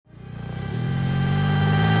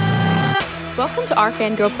Welcome to our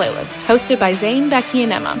Fangirl Playlist, hosted by Zane, Becky,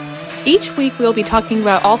 and Emma. Each week we will be talking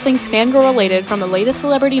about all things fangirl related, from the latest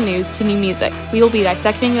celebrity news to new music. We will be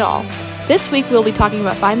dissecting it all. This week we will be talking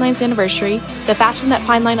about Fine Line's anniversary, the fashion that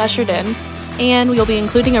Fine Line ushered in, and we will be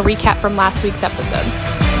including a recap from last week's episode.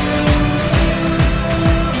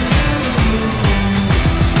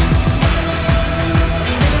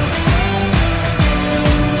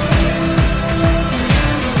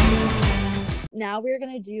 Now we're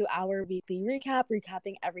going to do our weekly recap,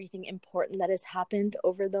 recapping everything important that has happened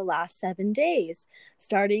over the last 7 days.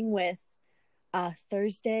 Starting with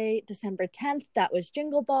Thursday, December 10th, that was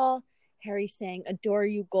Jingle Ball. Harry sang Adore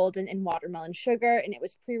You, Golden, and Watermelon Sugar, and it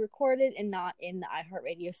was pre-recorded and not in the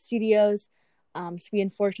iHeartRadio studios. So we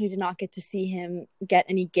unfortunately did not get to see him get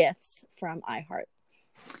any gifts from iHeart.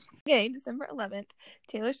 Okay, December 11th,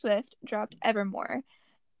 Taylor Swift dropped Evermore.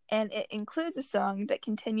 And it includes a song that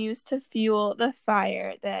continues to fuel the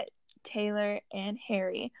fire that Taylor and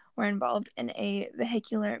Harry were involved in a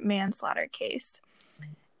vehicular manslaughter case.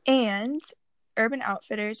 And Urban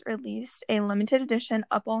Outfitters released a limited edition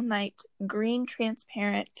Up All Night green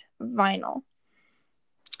transparent vinyl.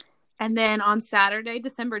 And then on Saturday,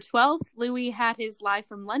 December 12th, Louis had his Live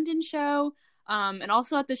from London show. And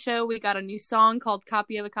also at the show, we got a new song called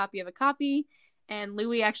Copy of a Copy of a Copy. And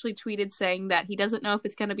Louis actually tweeted saying that he doesn't know if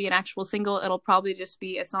it's going to be an actual single. It'll probably just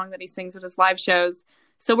be a song that he sings at his live shows.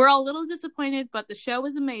 So we're all a little disappointed, but the show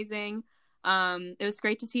was amazing. It was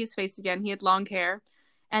great to see his face again. He had long hair.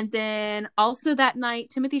 And then also that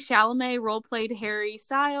night, Timothée Chalamet role-played Harry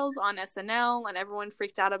Styles on SNL, and everyone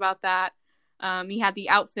freaked out about that. He had the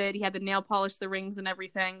outfit, he had the nail polish, the rings, and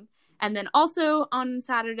everything. And then also on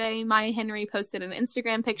Saturday, Maya Henry posted an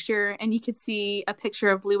Instagram picture, and you could see a picture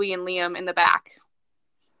of Louis and Liam in the back.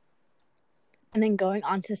 And then going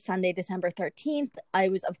on to Sunday, December 13th,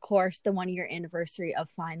 it was, of course, the 1-year anniversary of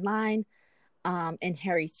Fine Line. And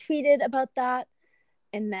Harry tweeted about that.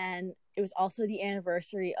 And then it was also the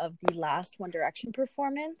anniversary of the last One Direction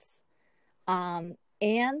performance.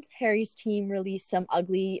 And Harry's team released some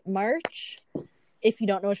ugly merch. If you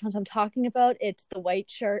don't know which ones I'm talking about, it's the white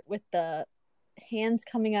shirt with the hands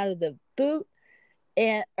coming out of the boot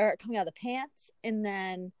or coming out of the pants, and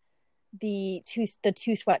then the two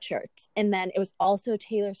sweatshirts. And then it was also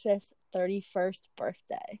Taylor Swift's 31st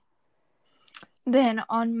birthday. Then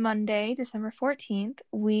on Monday, December 14th,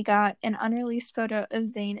 we got an unreleased photo of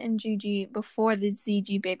Zayn and Gigi before the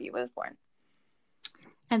ZG baby was born.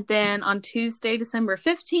 And then on Tuesday, December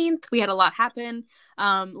 15th, we had a lot happen.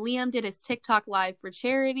 Liam did his TikTok live for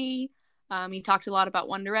charity. He talked a lot about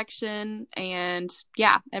One Direction and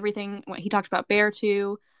everything. He talked about Bear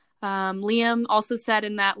too. Liam also said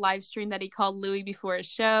in that live stream that he called Louis before his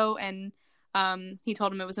show, and he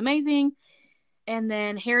told him it was amazing. And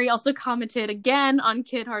then Harry also commented again on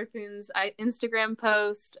Kid Harpoon's Instagram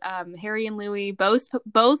post. Harry and Louis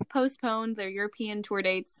both postponed their European tour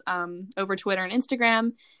dates over Twitter and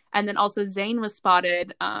Instagram. And then also Zayn was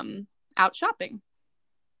spotted out shopping.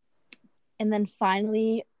 And then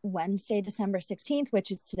finally, Wednesday, December 16th, which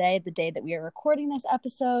is today, the day that we are recording this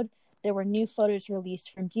episode, there were new photos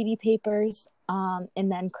released from Beauty Papers.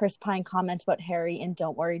 And then Chris Pine comments about Harry and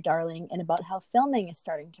Don't Worry, Darling, and about how filming is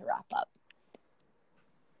starting to wrap up.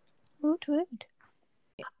 Woot woot.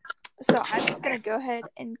 So I'm just going to go ahead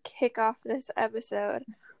and kick off this episode.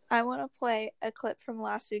 I want to play a clip from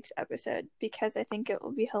last week's episode because I think it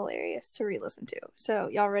will be hilarious to re-listen to. So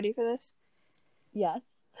y'all ready for this? Yes.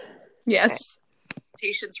 Yes. Okay.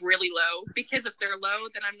 Expectations really low, because if they're low,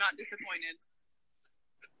 then I'm not disappointed.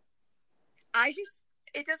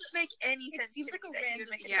 It doesn't make any sense. It seems like a random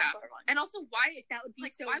one. And also, why that would be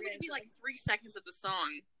like, so why random. Would it be like 3 seconds of the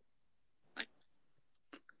song?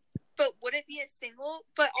 But would it be a single?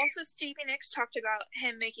 But also Stevie Nicks talked about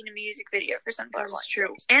him making a music video for Sunflower Volume 6.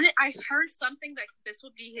 True. And I heard something that this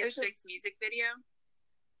would be his 6th music video,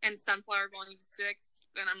 and Sunflower Volume 6.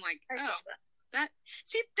 And I'm like, that.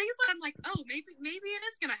 See, things that I'm like, maybe it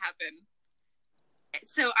is gonna happen.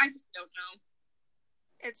 So I just don't know.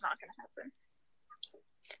 It's not gonna happen.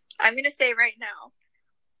 I'm gonna say right now,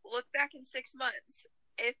 look back in 6 months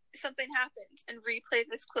if something happens and replay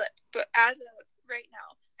this clip. But as of right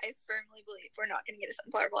now, I firmly believe we're not going to get a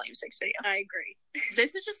Sunflower Volume 6 video. I agree.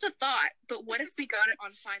 This is just a thought, but what if we got it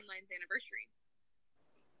on Fine Line's anniversary?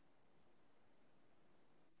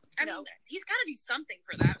 I mean, he's got to do something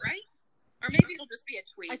for that, right? Or maybe it'll just be a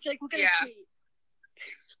tweet. I feel like we'll get a tweet.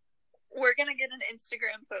 We're going to get an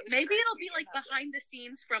Instagram post. Maybe it'll be like behind the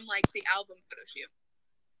scenes from like the album photo shoot.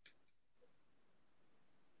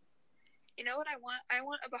 You know what I want? I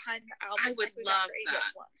want a behind the album. I would love that.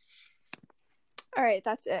 All right,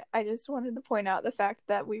 that's it. I just wanted to point out the fact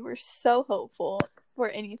that we were so hopeful for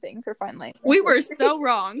anything for Fine Line. We were so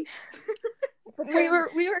wrong. we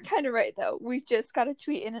were kind of right though. We just got a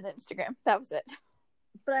tweet and an Instagram. That was it.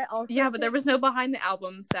 But I also Yeah, but there was no behind the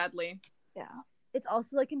album, sadly. Yeah. It's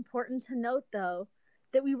also like important to note though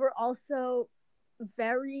that we were also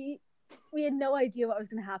we had no idea what was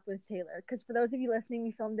going to happen with Taylor, because for those of you listening,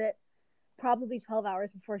 we filmed it probably 12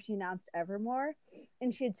 hours before she announced Evermore,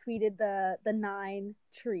 and she had tweeted the 9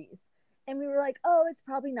 trees, and we were like, oh, it's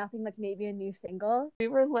probably nothing, like maybe a new single. We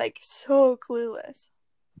were like so clueless.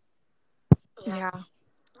 Yeah.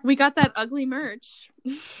 We got that ugly merch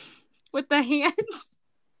with the hand.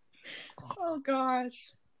 Oh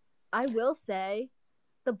gosh. I will say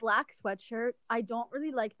the black sweatshirt, I don't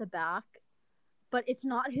really like the back, but it's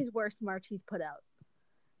not his worst merch he's put out.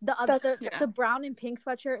 The brown and pink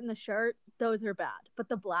sweatshirt and the shirt, those are bad. But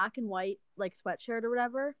the black and white like sweatshirt or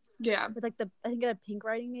whatever, yeah, with like I think it had pink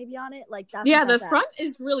writing maybe on it, like that's the front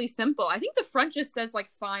is really simple. I think the front just says like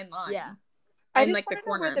Fine Line. Yeah, I just like want to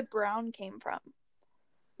know where the brown came from.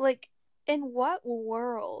 Like, in what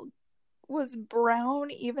world was brown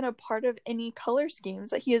even a part of any color schemes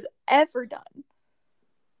that he has ever done?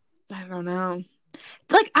 I don't know.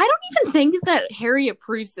 Like, I don't even think that Harry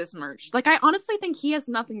approves this merch. Like, I honestly think he has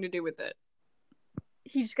nothing to do with it.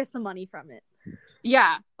 He just gets the money from it.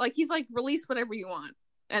 Yeah. Like, he's like, release whatever you want.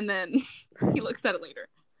 And then he looks at it later.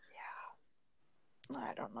 Yeah.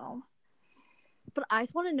 I don't know. But I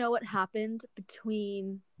just want to know what happened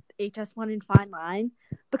between HS1 and Fine Line,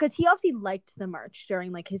 because he obviously liked the merch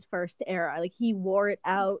during like his first era. Like, he wore it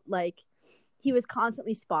out. Like, he was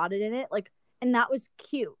constantly spotted in it. Like, and that was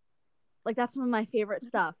cute. Like, that's some of my favorite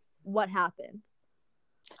stuff. What happened?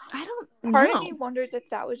 I don't know. Part of me wonders if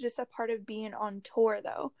that was just a part of being on tour,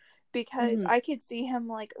 though. Because I could see him,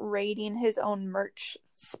 like, raiding his own merch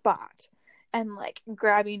spot. And, like,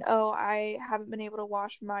 grabbing, oh, I haven't been able to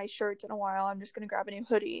wash my shirts in a while. I'm just going to grab a new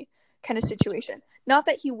hoodie kind of situation. Not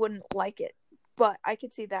that he wouldn't like it. But I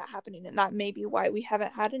could see that happening. And that may be why we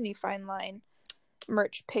haven't had any Fine Line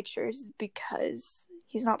merch pictures. Because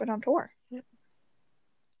he's not been on tour. Yep.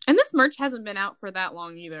 And this merch hasn't been out for that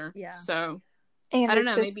long either. Yeah. So, and I don't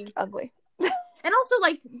know, maybe ugly. And also,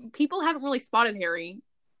 like, people haven't really spotted Harry,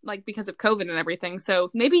 like, because of COVID and everything. So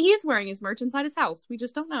maybe he is wearing his merch inside his house. We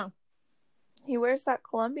just don't know. He wears that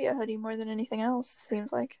Columbia hoodie more than anything else,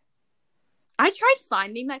 seems like. I tried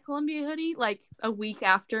finding that Columbia hoodie, like, a week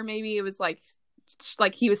after maybe it was, like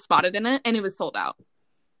he was spotted in it, and it was sold out.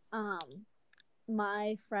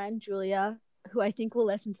 My friend Julia, who I think will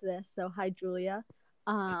listen to this, so hi, Julia,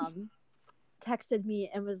 texted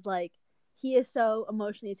me and was like, he is so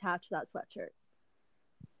emotionally attached to that sweatshirt.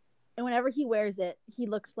 And whenever he wears it, he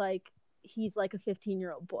looks like he's like a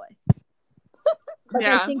 15-year-old boy. Like,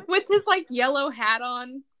 yeah, with his like yellow hat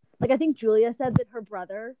on. Like, I think Julia said that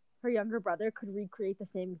her younger brother, could recreate the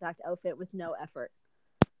same exact outfit with no effort.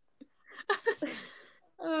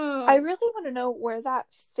 Oh. I really want to know where that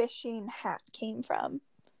fishing hat came from.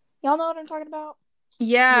 Y'all know what I'm talking about?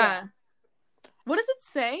 Yeah. What does it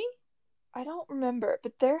say? I don't remember,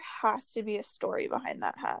 but there has to be a story behind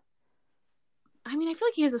that hat. I mean, I feel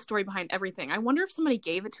like he has a story behind everything. I wonder if somebody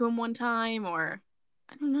gave it to him one time, or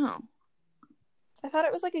I don't know. I thought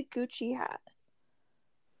it was like a Gucci hat.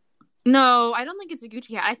 No, I don't think it's a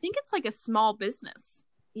Gucci hat. I think it's like a small business.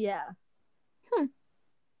 Yeah.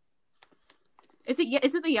 Is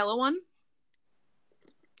it the yellow one?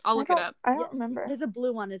 I'll look it up. I don't remember. There's a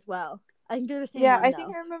blue one as well. I think they're the same one, I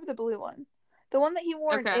think I remember the blue one. The one that he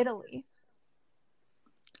wore in Italy.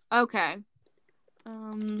 Okay.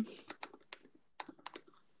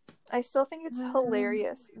 I still think it's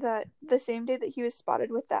hilarious that the same day that he was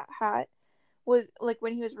spotted with that hat was like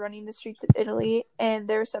when he was running the streets of Italy, and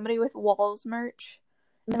there was somebody with Walls merch,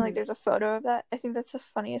 and like there's a photo of that. I think that's the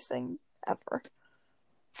funniest thing ever.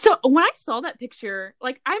 So when I saw that picture,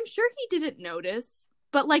 like, I'm sure he didn't notice,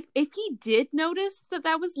 but like, if he did notice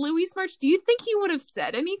that was Louis' merch, do you think he would have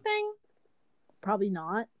said anything? Probably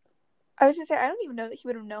not. I was gonna say, I don't even know that he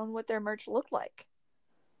would have known what their merch looked like.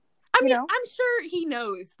 I mean, I'm sure he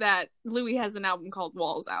knows that Louis has an album called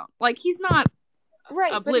Walls out. Like, he's not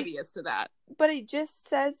oblivious to that. But it just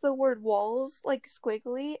says the word Walls, like,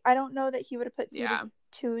 squiggly. I don't know that he would have put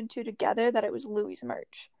two and two together that it was Louis'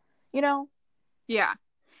 merch. You know? Yeah.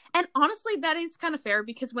 And honestly, that is kind of fair,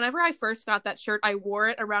 because whenever I first got that shirt, I wore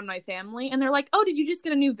it around my family, and they're like, oh, did you just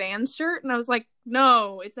get a new Vans shirt? And I was like,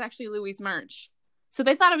 no, it's actually Louis' merch. So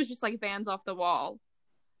they thought it was just like Vans off the wall,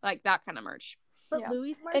 like that kind of merch. But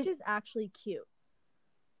Louis' merch is actually cute.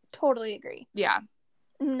 Totally agree. Yeah.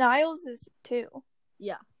 Niles is too.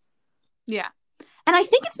 Yeah. Yeah. And I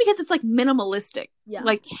think it's because it's like minimalistic. Yeah.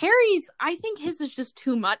 Like Harry's, I think his is just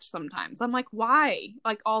too much sometimes. I'm like, why?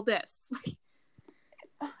 Like all this.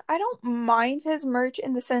 I don't mind his merch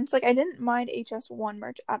in the sense, like, I didn't mind HS1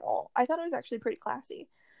 merch at all. I thought it was actually pretty classy.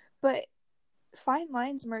 But Fine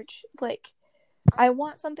Lines merch, like, I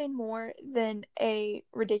want something more than a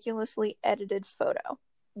ridiculously edited photo.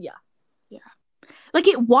 Yeah. Like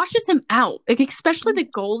it washes him out. Like especially the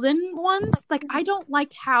golden ones. Like I don't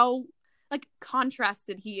like how like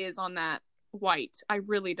contrasted he is on that white. I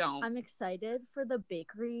really don't. I'm excited for the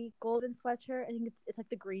bakery golden sweatshirt. I think it's like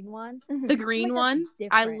the green one. The green one.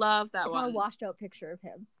 I love that it's one. It's not a washed out picture of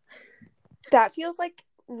him. That feels like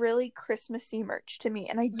really Christmassy merch to me,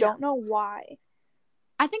 and I don't know why.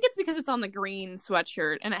 I think it's because it's on the green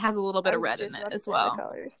sweatshirt and it has a little bit of red in it as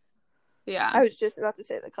well. Yeah. I was just about to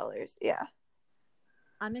say the colors. Yeah.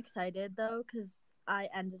 I'm excited though because I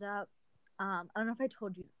ended up I don't know if I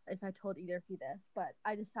told either of you this, but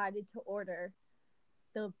I decided to order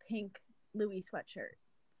the pink Louis sweatshirt.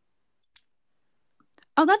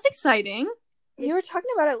 Oh, that's exciting. You were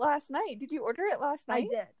talking about it last night. Did you order it last night?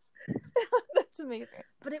 I did. That's amazing.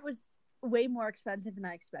 But it was way more expensive than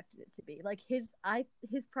I expected it to be. Like his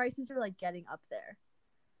prices are like getting up there.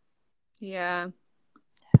 Yeah.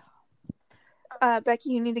 Becky,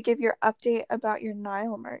 you need to give your update about your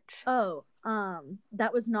Nile merch. Oh,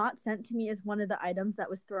 that was not sent to me as one of the items that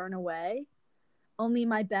was thrown away. Only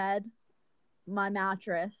my bed, my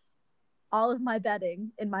mattress, all of my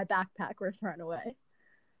bedding in my backpack were thrown away.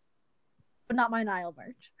 But not my Nile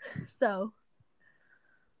merch. So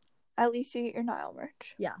at least you get your Nile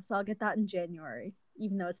merch. Yeah, so I'll get that in January,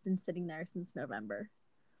 even though it's been sitting there since November.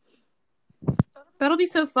 That'll be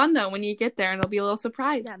so fun though when you get there, and it'll be a little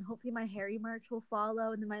surprise. Yeah, and hopefully my Harry merch will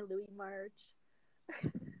follow, and then my Louis merch.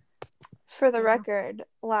 For the record,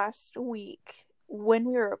 last week when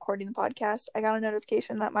we were recording the podcast, I got a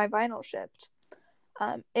notification that my vinyl shipped.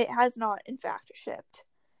 It has not, in fact, shipped.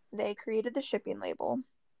 They created the shipping label,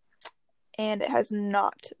 and it has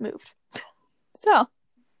not moved. So,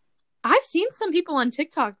 I've seen some people on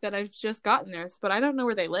TikTok that I've just gotten theirs, but I don't know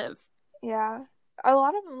where they live. Yeah. A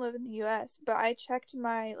lot of them live in the US, but I checked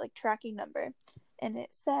my tracking number and it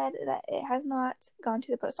said that it has not gone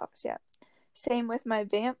to the post office yet. Same with my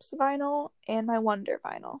Vamps vinyl and my Wonder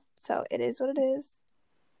vinyl. So it is what it is.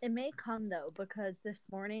 It may come though, because this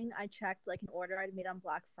morning I checked an order I'd made on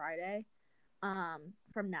Black Friday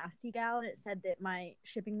from Nasty Gal, and it said that my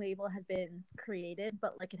shipping label had been created,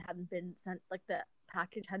 but it hadn't been sent, the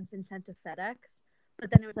package hadn't been sent to FedEx.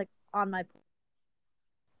 But then it was on my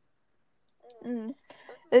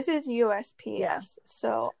This is USPS,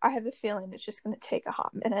 so I have a feeling it's just going to take a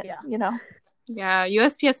hot minute, Yeah,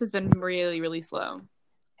 USPS has been really, really slow.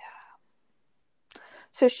 Yeah.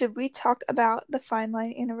 So should we talk about the Fine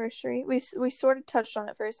Line anniversary? We sort of touched on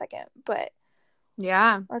it for a second, but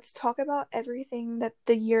yeah, let's talk about everything that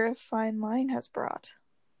the year of Fine Line has brought.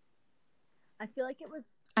 I feel like it was...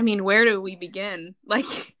 I mean, where do we begin?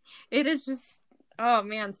 It is just... Oh,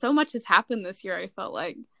 man, so much has happened this year, I felt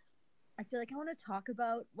like. I feel like I want to talk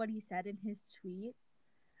about what he said in his tweet.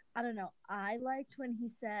 I don't know. I liked when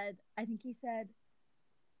he said, I think he said,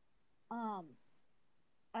 I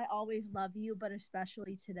always love you, but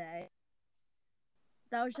especially today.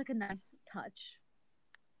 That was a nice touch.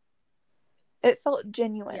 It felt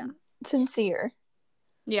genuine, sincere.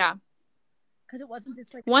 Yeah. Because it wasn't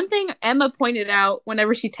just One thing Emma pointed out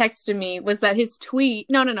whenever she texted me was that his tweet...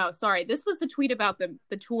 No, sorry. This was the tweet about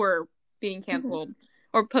the tour being canceled.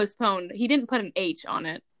 Or postponed. He didn't put an H on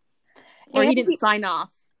it. Or he didn't sign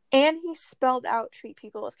off. And he spelled out treat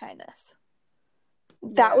people with kindness.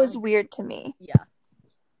 That was weird to me. Yeah.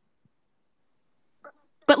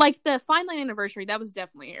 But the Fine Line anniversary, that was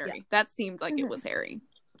definitely Harry. Yeah. That seemed like it was Harry.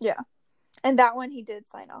 Yeah. And that one he did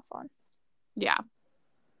sign off on. Yeah.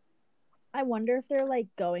 I wonder if they're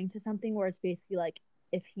going to something where it's basically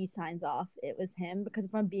if he signs off, it was him. Because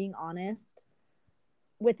if I'm being honest,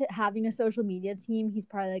 with it having a social media team, he's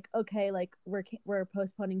probably okay, we're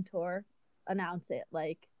postponing tour, announce it,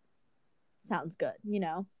 sounds good,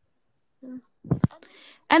 Yeah.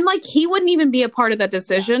 And he wouldn't even be a part of that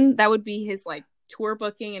decision. Yeah. That would be his tour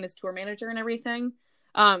booking and his tour manager and everything.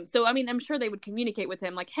 So I mean, I'm sure they would communicate with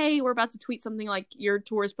him hey, we're about to tweet something your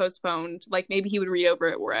tour is postponed. Maybe he would read over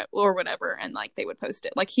it or whatever, and they would post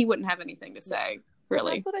it. He wouldn't have anything to say.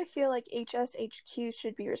 Really. That's what I feel HSHQ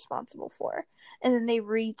should be responsible for. And then they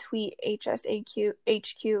retweet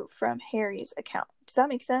HSHQ from Harry's account. Does that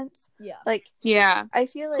make sense? Yeah. Yeah. I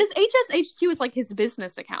feel his HSHQ is his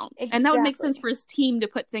business account. Exactly. And that would make sense for his team to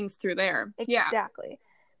put things through there. Exactly.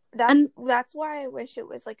 That's why I wish it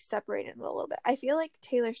was like separated a little bit. I feel like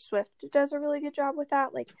Taylor Swift does a really good job with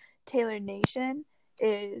that. Like Taylor Nation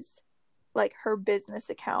is like her business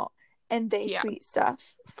account and they tweet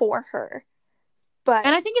stuff for her. But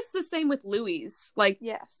and I think it's the same with Louis. Like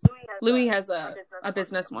yes, Louis has a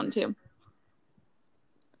business one too.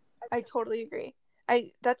 I totally agree.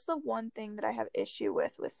 That's the one thing that I have issue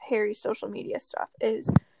with Harry's social media stuff is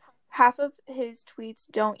half of his tweets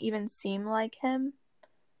don't even seem like him.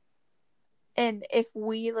 And if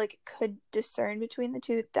we like could discern between the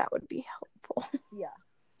two, that would be helpful.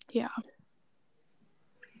 Yeah.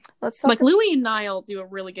 Let's talk like Louis and Niall do a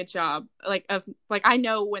really good job. I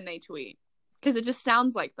know when they tweet because it just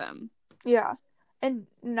sounds like them. Yeah, and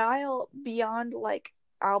Niall, beyond like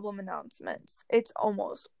album announcements, it's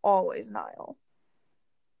almost always Niall.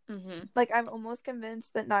 Mm-hmm. Like I'm almost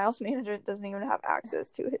convinced that Niall's manager doesn't even have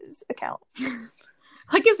access to his account.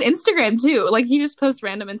 Like his Instagram too. Like he just posts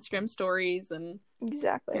random Instagram stories and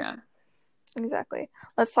exactly. Yeah. Exactly.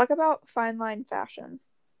 Let's talk about fine line fashion.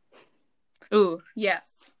 Ooh,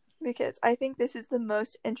 yes. Because I think this is the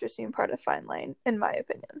most interesting part of fine line, in my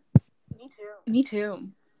opinion. Me too.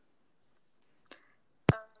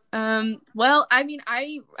 Well, I mean,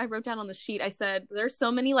 I wrote down on the sheet, I said there's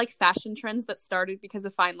so many like fashion trends that started because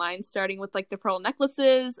of fine lines, starting with like the pearl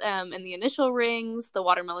necklaces, and the initial rings, the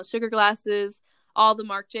watermelon sugar glasses, all the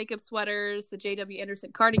Marc Jacobs sweaters, the J.W.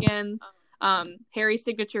 Anderson cardigan, Harry's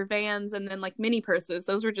signature Vans, and then like mini purses.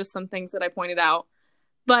 Those were just some things that I pointed out.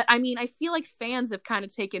 But I mean, I feel like fans have kind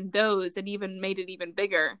of taken those and even made it even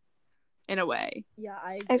bigger in a way. Yeah,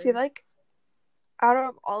 I agree. I feel like out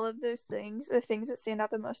of all of those things, the things that stand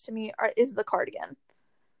out the most to me is the cardigan.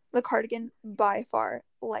 The cardigan, by far,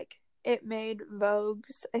 like, it made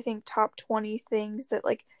Vogue's, I think, top 20 things that,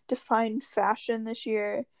 like, defined fashion this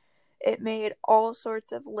year. It made all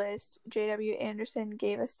sorts of lists. J.W. Anderson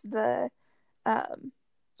gave us the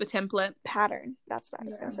template. Pattern. That's what I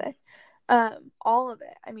was going to say. All of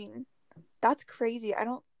it. I mean, that's crazy.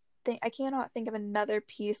 I cannot think of another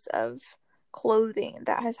piece of clothing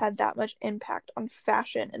that has had that much impact on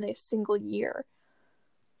fashion in a single year.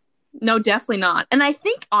 No, definitely not. And I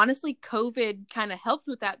think honestly COVID kind of helped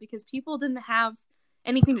with that because people didn't have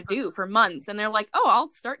anything to do for months and they're like, oh,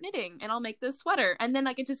 I'll start knitting and I'll make this sweater. And then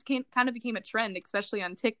like it just kind of became a trend, especially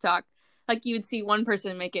on TikTok. Like you would see one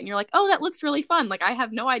person make it and you're like, oh, that looks really fun. Like I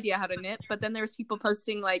have no idea how to knit, but then there's people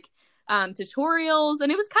posting like tutorials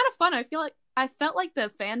and it was kind of fun. I felt like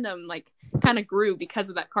the fandom like kind of grew because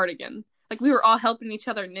of that cardigan. Like we were all helping each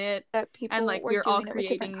other knit, and like we were all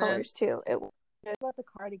creating colors too. About the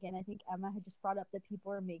cardigan, I think Emma had just brought up that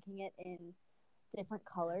people were making it in different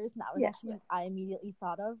colors, and that was something I immediately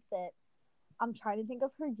thought of. That I'm trying to think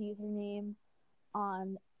of her username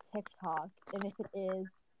on TikTok, and if it is,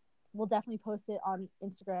 we'll definitely post it on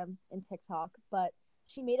Instagram and TikTok. But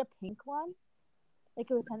she made a pink one, like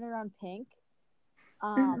it was centered around pink,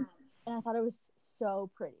 and I thought it was so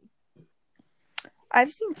pretty. I've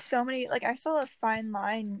seen so many, like I saw a fine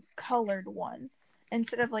line colored one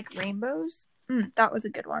instead of like rainbows. That was a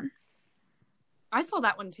good one. I saw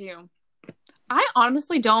that one too. I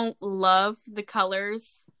honestly don't love the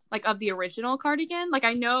colors like of the original cardigan. Like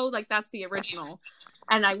I know like that's the original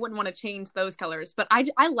and I wouldn't want to change those colors, but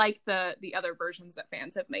I like the other versions that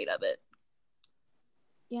fans have made of it.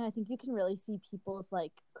 Yeah, I think you can really see people's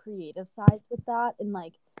like creative sides with that, and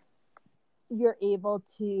like you're able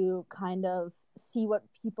to kind of see what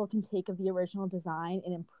people can take of the original design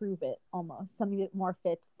and improve it almost, something that more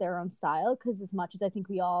fits their own style. Because as much as I think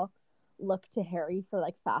we all look to Harry for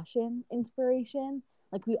like fashion inspiration,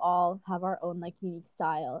 like we all have our own like unique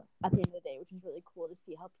style at the end of the day, which is really cool to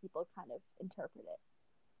see how people kind of interpret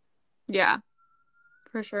it. Yeah,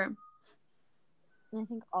 for sure. And I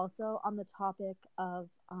think also on the topic of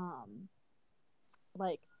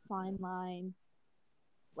like fine line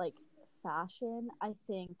like fashion, I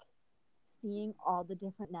think seeing all the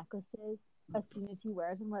different necklaces as soon as he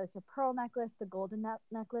wears them, whether it's a pearl necklace, the golden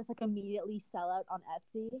necklace, like immediately sell out on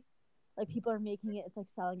Etsy. Like people are making it, it's like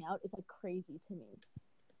selling out. It's like crazy to me.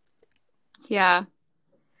 Yeah,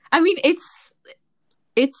 I mean it's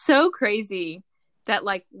so crazy that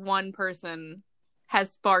like one person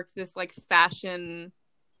has sparked this like fashion,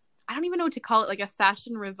 I don't even know what to call it, like a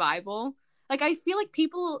fashion revival. Like I feel like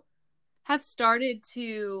people have started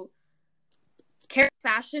to care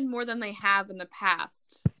fashion more than they have in the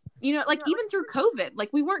past. You know, like even through COVID,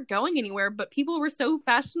 like we weren't going anywhere, but people were so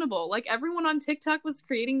fashionable. Like everyone on TikTok was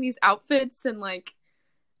creating these outfits and like,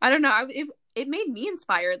 I don't know, it made me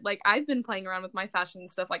inspired. Like I've been playing around with my fashion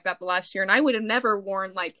and stuff like that the last year and I would have never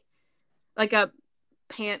worn like a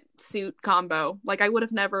pantsuit combo. Like I would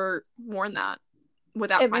have never worn that.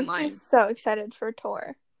 without It Fine makes me Line. so excited for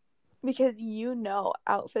tour because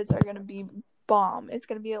outfits are going to be bomb. It's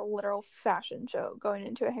going to be a literal fashion show going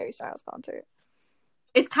into a Harry Styles concert.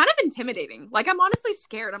 It's kind of intimidating. Like, I'm honestly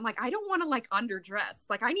scared. I'm like, I don't want to like underdress.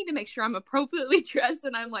 Like, I need to make sure I'm appropriately dressed,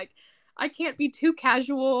 and I'm like, I can't be too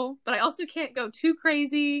casual, but I also can't go too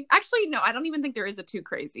crazy. Actually, no, I don't even think there is a too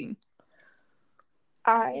crazy.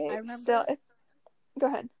 I remember. Go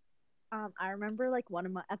ahead. I remember like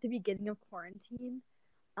at the beginning of quarantine,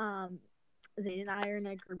 Zayn and I are in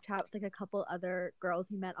a group chat with like a couple other girls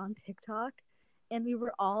we met on TikTok, and we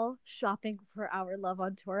were all shopping for our Love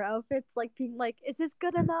on Tour outfits, like being like, is this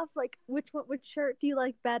good enough? Like, which shirt do you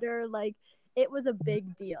like better? Like, it was a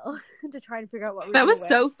big deal to try and figure out what we That were was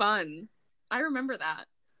so fun. I remember that.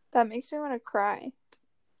 That makes me want to cry.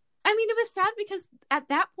 I mean, it was sad because at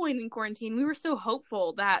that point in quarantine, we were so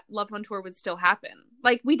hopeful that Love on Tour would still happen.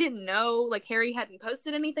 Like, we didn't know, like, Harry hadn't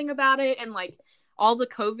posted anything about it, and like all the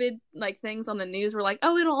COVID like things on the news were like,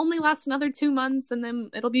 oh, it'll only last another 2 months and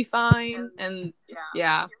then it'll be fine. And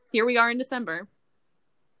yeah, here we are in December.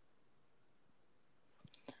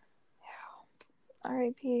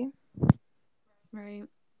 R.I.P. Right.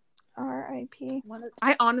 R.I.P.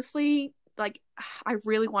 I honestly, like, I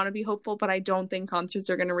really want to be hopeful, but I don't think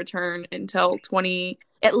concerts are going to return until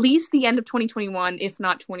at least the end of 2021, if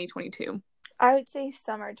not 2022. I would say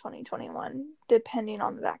summer 2021, depending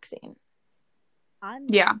on the vaccine. I'm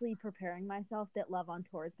mostly preparing myself that Love on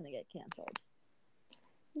Tour is going to get canceled.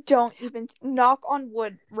 Don't even knock on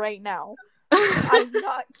wood right now. I'm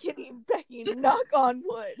not kidding, Becky. Knock on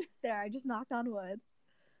wood. There, I just knocked on wood.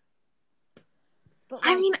 But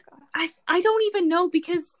like, I mean, I don't even know,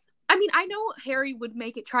 because I mean, I know Harry would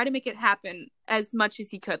try to make it happen as much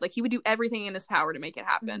as he could. Like, he would do everything in his power to make it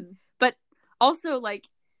happen. Mm-hmm. But also, like,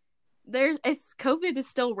 if COVID is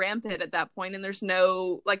still rampant at that point and there's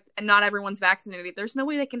no, like, not everyone's vaccinated, there's no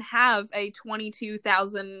way they can have a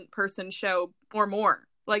 22,000 person show or more.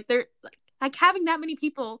 Like, they're like having that many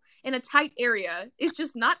people in a tight area is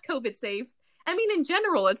just not COVID safe. I mean, in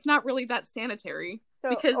general, it's not really that sanitary, so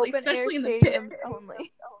because especially in the pit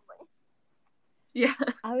only. Yeah.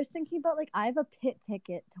 I was thinking about, like, I have a pit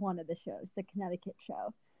ticket to one of the shows, the Connecticut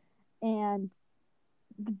show, and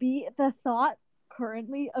the thought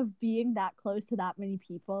currently of being that close to that many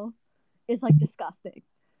people is like disgusting.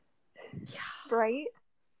 Yeah. Right?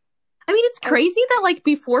 I mean, it's crazy that like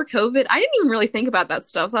before COVID, I didn't even really think about that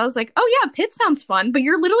stuff. So I was like, oh yeah, pit sounds fun, but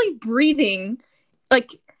you're literally breathing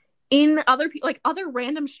like in other people, like other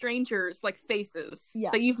random strangers, like faces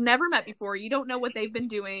that you've never met before. You don't know what they've been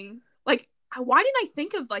doing. Like, why didn't I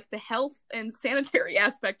think of like the health and sanitary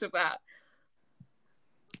aspect of that?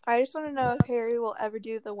 I just want to know if Harry will ever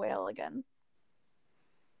do the whale again.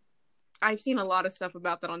 I've seen a lot of stuff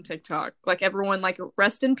about that on TikTok. Like, everyone, like,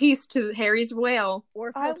 rest in peace to Harry's whale.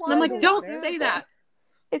 And I'm like, don't say that.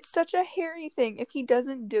 It's such a Harry thing. If he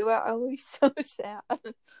doesn't do it, I'll be so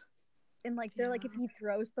sad. And, like, they're like, if he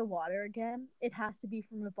throws the water again, it has to be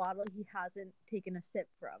from a bottle he hasn't taken a sip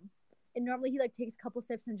from. And normally he, like, takes a couple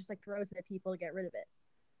sips and just, like, throws it at people to get rid of it.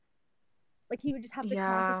 Like, he would just have to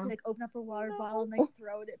consciously, like, open up a water bottle and, like,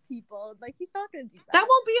 throw it at people. Like, he's not going to do that. That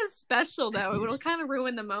won't be as special, though. It'll kind of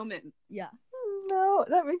ruin the moment. Yeah. No,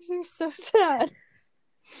 that makes me so sad.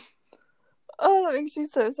 Oh, that makes me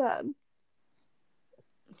so sad.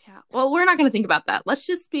 Yeah. Well, we're not going to think about that. Let's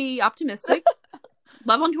just be optimistic.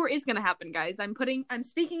 Love on Tour is going to happen, guys. I'm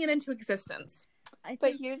speaking it into existence.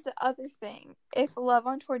 But here's the other thing. If Love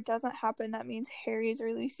on Tour doesn't happen, that means Harry's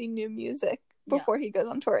releasing new music before he goes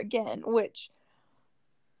on tour again, which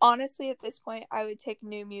honestly at this point I would take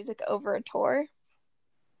new music over a tour.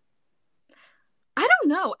 I don't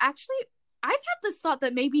know. Actually, I've had this thought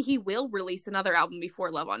that maybe he will release another album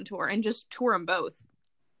before Love on Tour and just tour them both.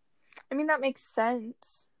 I mean, that makes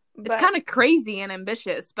sense. It's kind of crazy and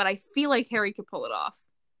ambitious, but I feel like Harry could pull it off,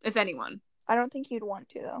 if anyone. I don't think he'd want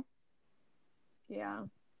to, though. Yeah.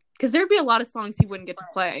 Because there'd be a lot of songs he wouldn't get to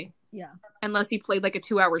play. Yeah. Unless he played like a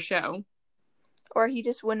 2-hour show. Or he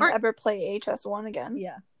just wouldn't ever play HS1 again.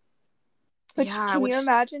 Yeah. Can you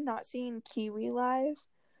imagine not seeing Kiwi live?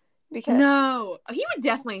 Because no. He would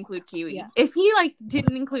definitely include Kiwi. Yeah. If he like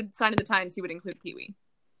didn't include Sign of the Times, he would include Kiwi.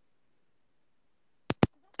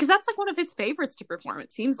 Because that's like one of his favorites to perform,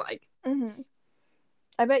 it seems like. Mm-hmm.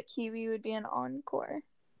 I bet Kiwi would be an encore.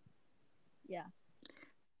 Yeah.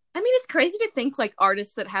 I mean, it's crazy to think, like,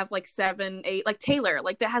 artists that have, like, 7, 8, like, Taylor,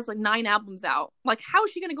 like, that has, like, 9 albums out. Like, how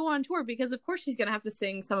is she going to go on tour? Because, of course, she's going to have to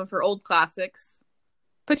sing some of her old classics.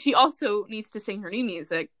 But she also needs to sing her new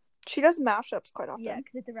music. She does mashups quite often. Yeah,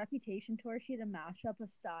 because at the Reputation tour, she had a mashup of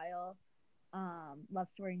Style, Love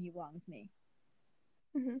Story, and You Belong With Me.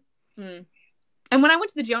 Mm-hmm. And when I went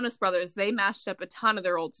to the Jonas Brothers, they mashed up a ton of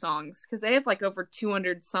their old songs because they have like over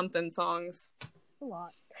 200 something songs. A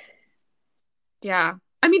lot. Yeah.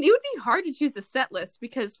 I mean, it would be hard to choose a set list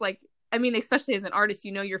because, like, I mean, especially as an artist,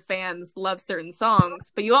 you know your fans love certain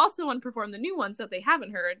songs, but you also want to perform the new ones that they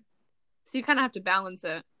haven't heard. So you kind of have to balance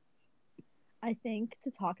it. I think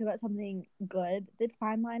to talk about something good that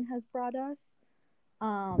Fine Line has brought us,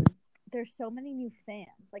 there's so many new fans.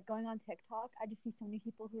 Like, going on TikTok, I just see so many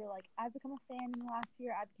people who are like, I've become a fan in the last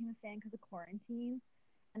year. I became a fan because of quarantine.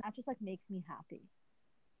 And that just, like, makes me happy.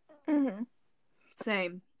 Mm-hmm.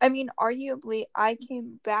 Same. I mean, arguably, I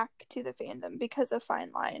came back to the fandom because of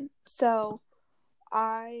Fine Line. So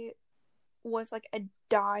I was like a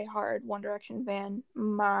die-hard One Direction fan.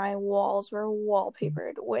 My walls were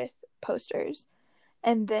wallpapered with posters.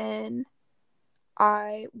 And then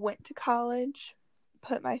I went to college,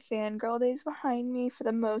 put my fangirl days behind me for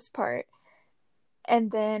the most part.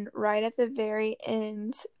 And then right at the very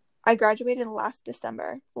end, I graduated last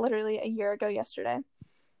December, literally a year ago yesterday.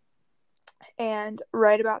 And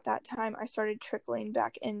right about that time, I started trickling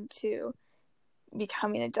back into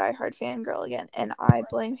becoming a diehard fangirl again. And I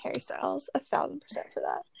blame Harry Styles 1,000% for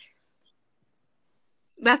that.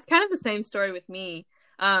 That's kind of the same story with me.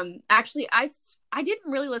 Actually, I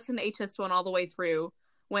didn't really listen to HS1 all the way through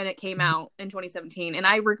when it came out in 2017, and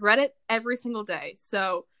I regret it every single day.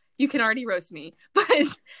 So you can already roast me. But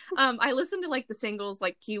I listened to like the singles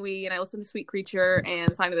like Kiwi, and I listened to Sweet Creature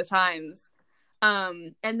and Sign of the Times.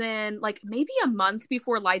 And then like maybe a month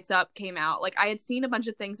before Lights Up came out, like I had seen a bunch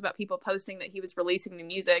of things about people posting that he was releasing new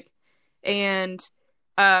music, and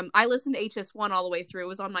I listened to HS1 all the way through. It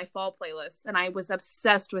was on my fall playlist, and I was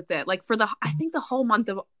obsessed with it. Like for I think the whole month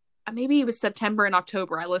of, maybe it was September and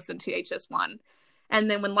October, I listened to HS1. And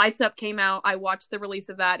then when Lights Up came out, I watched the release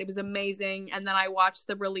of that. It was amazing. And then I watched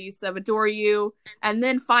the release of Adore You. And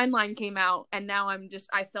then Fine Line came out, and now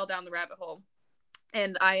I fell down the rabbit hole.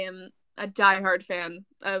 And I am a diehard fan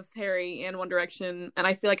of Harry and One Direction, and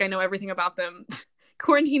I feel like I know everything about them.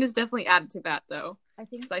 Quarantine has definitely added to that, though. I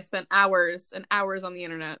think because I spent hours and hours on the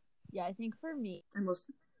internet. Yeah, I think for me, and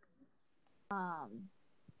listen. I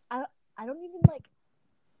don't even like.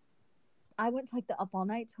 I went to like the Up All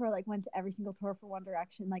Night tour, like went to every single tour for One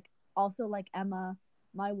Direction. Like also like Emma,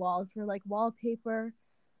 my walls were like wallpaper.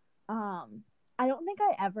 I don't think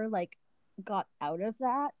I ever like got out of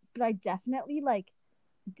that, but I definitely like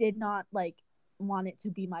did not like want it to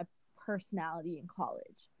be my personality in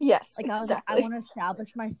college. Yes, like I was like, I want to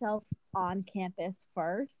establish myself on campus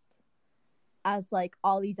first as like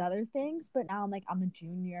all these other things, but now I'm like, I'm a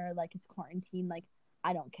junior, like it's quarantine, like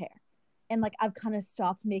I don't care. And like I've kind of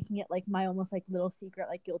stopped making it like my almost like little secret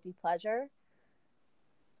like guilty pleasure.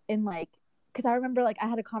 And like, because I remember like I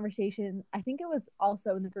had a conversation, I think it was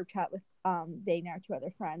also in the group chat with Zay and our two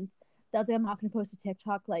other friends, that was like, I'm not going to post a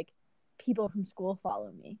TikTok, like people from school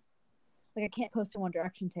follow me. Like I can't post a One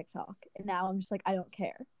Direction TikTok. And now I'm just like, I don't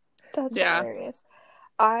care. That's hilarious.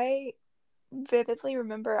 I vividly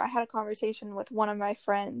remember I had a conversation with one of my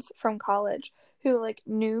friends from college who like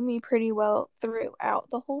knew me pretty well throughout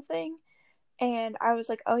the whole thing. And I was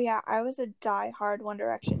like, oh yeah, I was a diehard One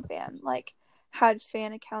Direction fan. Like, had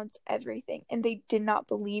fan accounts, everything. And they did not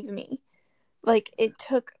believe me. Like, it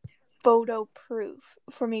took photo proof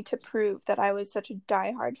for me to prove that I was such a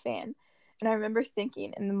diehard fan. And I remember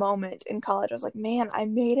thinking in the moment in college, I was like, man, I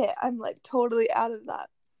made it. I'm like totally out of that.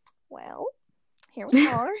 Well, here we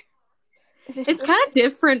are. It's kind of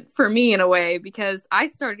different for me in a way because I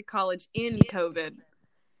started college in COVID.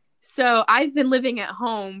 So I've been living at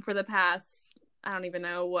home for the past, I don't even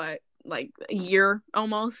know what, like a year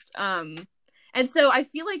almost. And so I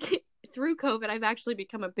feel like through COVID, I've actually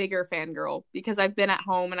become a bigger fangirl because I've been at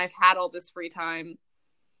home and I've had all this free time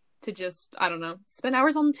to just, I don't know, spend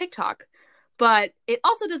hours on TikTok. But it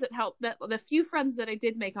also doesn't help that the few friends that I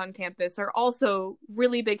did make on campus are also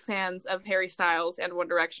really big fans of Harry Styles and One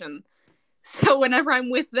Direction. So whenever I'm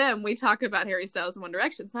with them, we talk about Harry Styles and One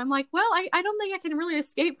Direction. So I'm like, well, I don't think I can really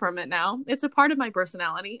escape from it now. It's a part of my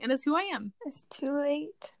personality, and it's who I am. It's too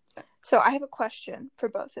late. So I have a question for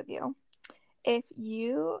both of you. If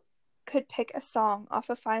you could pick a song off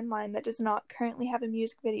a Fine Line that does not currently have a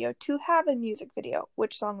music video to have a music video,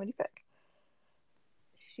 which song would you pick?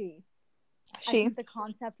 She. I think the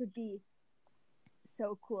concept would be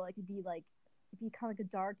so cool. Like it'd be kind of like a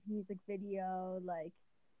dark music video, like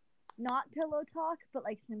not Pillow Talk, but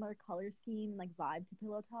like similar color scheme, like vibe to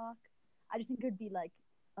Pillow Talk. I just think it would be like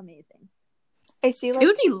amazing. I see like it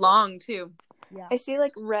would be long too. Yeah. I see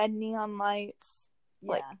like red neon lights.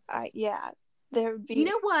 Yeah. There would be. You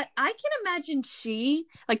know what? I can imagine She,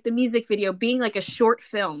 like the music video, being like a short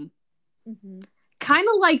film. Mm-hmm. kind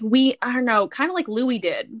of like I don't know, kind of like Louis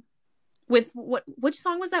did with which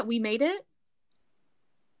song was that? We Made It?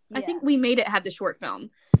 Yeah. I think We Made It had the short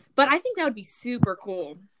film. But I think that would be super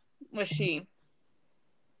cool with She.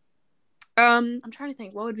 I'm trying to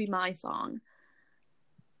think, what would be my song?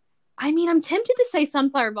 I mean, I'm tempted to say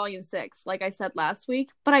Sunflower Volume 6, like I said last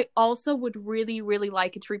week, but I also would really, really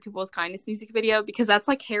like a Treat People with Kindness music video because that's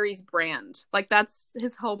like Harry's brand. Like, that's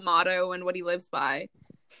his whole motto and what he lives by.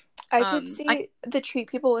 I could see the Treat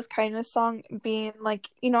People with Kindness song being like,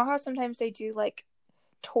 you know how sometimes they do like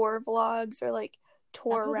tour vlogs or like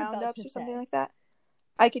tour roundups or something like that?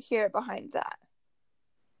 I could hear it behind that.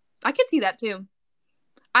 I could see that too.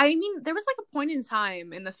 I mean, there was like a point in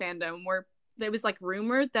time in the fandom where there was like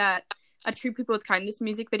rumored that a Treat People with Kindness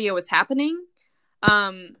music video was happening.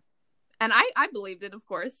 And I believed it, of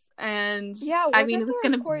course. And yeah, I mean, it was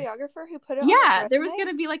gonna choreographer who put it on there was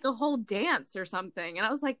gonna be like a whole dance or something. And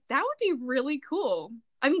I was like, that would be really cool.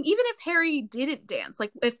 I mean, even if Harry didn't dance,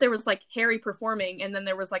 like if there was like Harry performing and then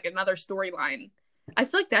there was like another storyline, I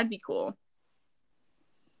feel like that'd be cool.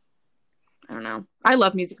 I don't know. I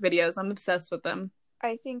love music videos. I'm obsessed with them.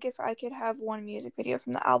 I think if I could have one music video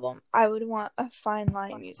from the album, I would want a Fine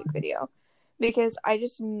Line music video. Because I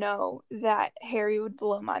just know that Harry would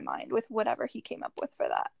blow my mind with whatever he came up with for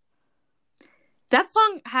that. That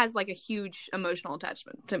song has like a huge emotional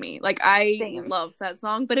attachment to me. Like, I love that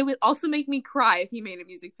song, but it would also make me cry if he made a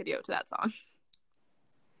music video to that song.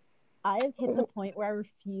 I have hit the point where I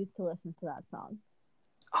refuse to listen to that song.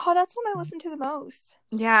 Oh, that's one I listen to the most.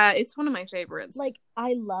 Yeah, it's one of my favorites. Like,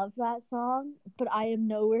 I love that song, but I am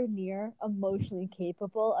nowhere near emotionally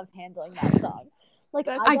capable of handling that song. Like,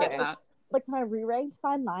 I get that. Like, when I re-ranked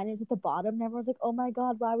Fine Line, it's at the bottom, and everyone's like, oh my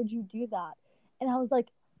god, why would you do that? And I was like,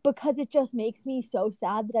 because it just makes me so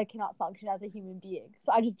sad that I cannot function as a human being.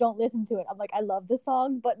 So I just don't listen to it. I'm like, I love the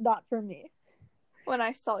song, but not for me. When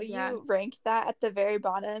I saw you rank that at the very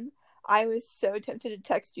bottom, I was so tempted to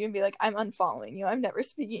text you and be like, I'm unfollowing you. I'm never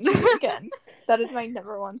speaking to you again. That is my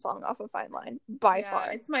number one song off of Fine Line, by far.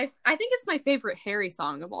 I think it's my favorite Harry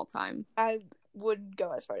song of all time. I would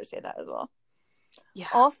go as far to say that as well. Yeah.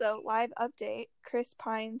 Also, live update, Chris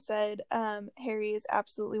Pine said Harry is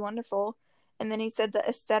absolutely wonderful. And then he said the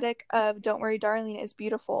aesthetic of Don't Worry Darling is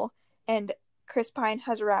beautiful. And Chris Pine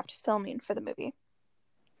has wrapped filming for the movie.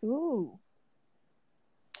 Ooh.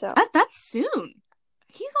 So that's soon.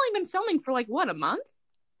 He's only been filming for like what, a month?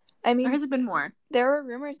 I mean, or has it been more? There were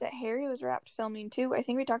rumors that Harry was wrapped filming too. I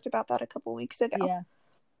think we talked about that a couple weeks ago.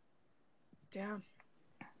 Yeah.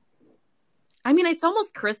 I mean, it's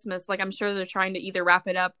almost Christmas. Like, I'm sure they're trying to either wrap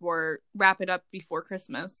it up or wrap it up before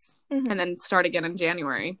Christmas and then start again in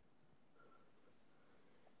January.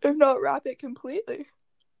 If not, wrap it completely.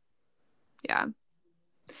 Yeah.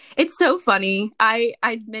 It's so funny. I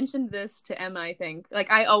mentioned this to Emma, I think.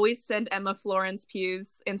 Like, I always send Emma Florence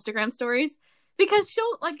Pugh's Instagram stories because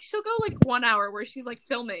she'll go like 1 hour where she's like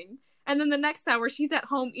filming, and then the next hour she's at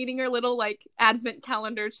home eating her little like advent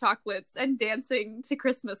calendar chocolates and dancing to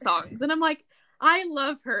Christmas songs. And I'm like, I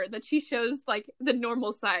love her that she shows like the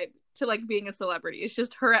normal side to like being a celebrity. It's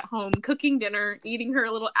just her at home cooking dinner, eating her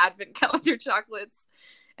little advent calendar chocolates,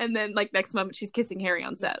 and then like next moment she's kissing Harry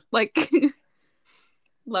on set. Like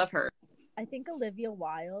love her. I think Olivia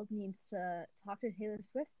Wilde needs to talk to Taylor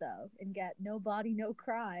Swift though and get No Body No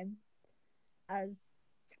Crime as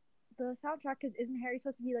the soundtrack, because isn't Harry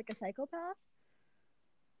supposed to be like a psychopath?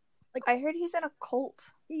 Like, I heard he's in a cult.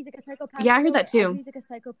 He's like a psychopath. Yeah, I heard that too. He's like a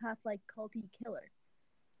psychopath, like culty killer.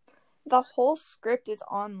 The whole script is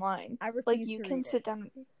online. I refuse like you to can read sit it. down.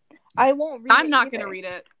 I won't read. I'm not either. gonna read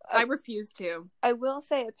it. I refuse to. I will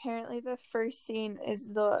say, apparently, the first scene is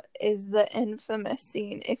the infamous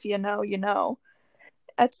scene. If you know, you know.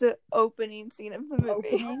 That's the opening scene of the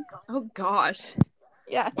movie. Oh gosh.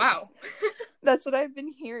 Yeah. Wow. That's what I've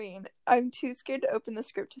been hearing. I'm too scared to open the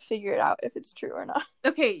script to figure it out if it's true or not.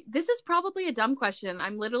 Okay, this is probably a dumb question.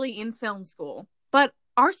 I'm literally in film school. But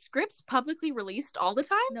are scripts publicly released all the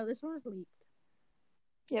time? No, this one was leaked.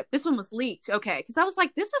 Yep. This one was leaked. Okay, because I was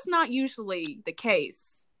like, this is not usually the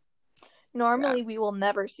case. Normally, we will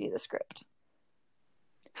never see the script.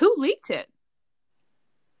 Who leaked it?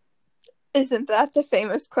 Isn't that the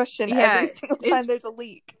famous question every single time there's a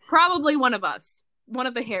leak? Probably one of us. One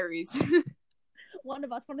of the Harrys. One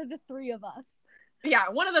of us. One of the three of us. Yeah,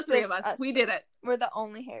 one of the three of us. We did it. We're the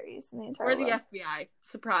only Harrys in the entire world. We're the FBI.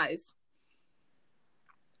 Surprise.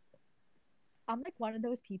 I'm like one of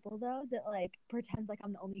those people though that like pretends like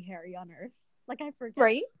I'm the only Harry on Earth. Like I forget.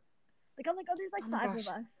 Right? Like I'm like, oh, there's like 5 of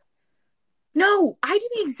us. No, I do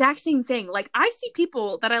the exact same thing. Like I see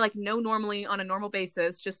people that I like know normally on a normal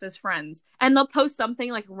basis, just as friends, and they'll post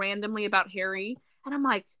something like randomly about Harry, And I'm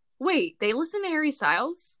like, wait, they listen to Harry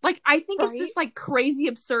Styles? Like, I think it's this like crazy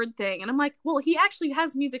absurd thing. And I'm like, well, he actually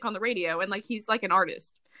has music on the radio and like he's like an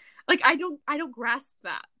artist. Like, I don't grasp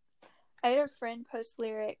that. I had a friend post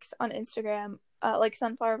lyrics on Instagram, like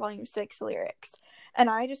Sunflower Volume 6 lyrics,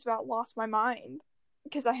 and I just about lost my mind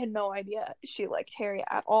because I had no idea she liked Harry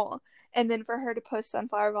at all. And then for her to post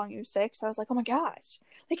Sunflower Volume 6, I was like, oh my gosh,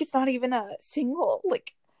 like, it's not even a single.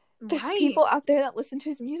 Like, there's people out there that listen to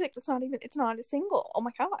his music it's not a single. Oh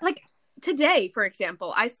my god. Like, today, for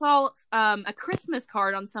example, I saw a Christmas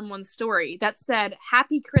card on someone's story that said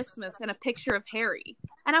Happy Christmas and a picture of Harry.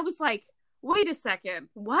 And I was like, wait a second,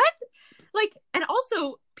 what? Like, and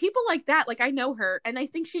also people like that, like, I know her and I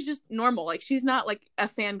think she's just normal. Like, she's not like a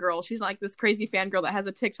fangirl. She's like this crazy fangirl that has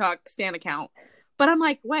a TikTok stan account. But I'm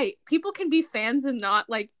like, wait, people can be fans and not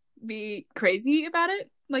like be crazy about it?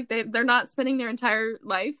 Like, they're not spending their entire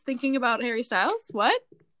life thinking about Harry Styles? What?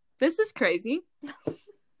 This is crazy.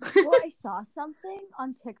 Well, I saw something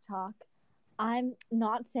on TikTok. I'm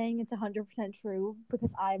not saying it's 100% true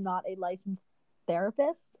because I'm not a licensed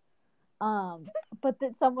therapist. But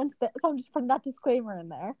that so I'm just putting that disclaimer in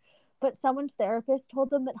there. But someone's therapist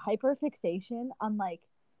told them that hyperfixation on like,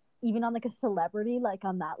 even on like a celebrity, like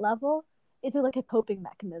on that level, is like a coping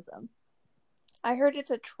mechanism. I heard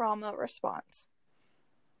it's a trauma response.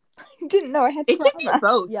 Didn't know I had trauma. It could be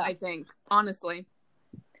both, yeah. I think, honestly.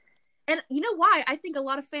 And you know why? I think a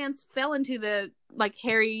lot of fans fell into the like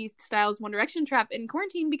Harry Styles One Direction trap in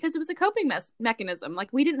quarantine because it was a coping mechanism. Like,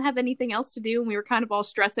 we didn't have anything else to do and we were kind of all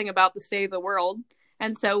stressing about the state of the world.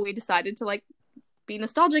 And so we decided to like be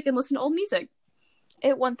nostalgic and listen to old music.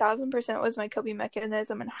 It 1000% was my coping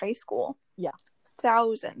mechanism in high school. Yeah.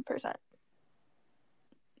 1000%.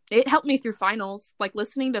 It helped me through finals. Like,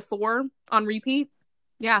 listening to 4 on repeat.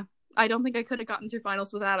 Yeah. I don't think I could have gotten through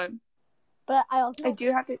finals without it. But I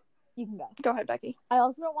do have to. You can go. Go ahead, Becky. I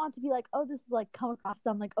also don't want to be like, oh, this is like come across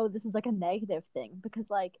them like, oh, this is like a negative thing, because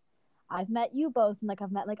like I've met you both and like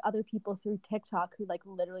I've met like other people through TikTok who like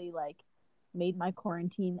literally like made my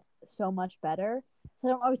quarantine so much better. So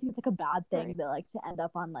I don't always think it's like a bad thing to like to end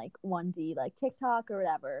up on like 1D like TikTok or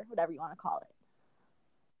whatever you want to call it.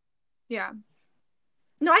 Yeah.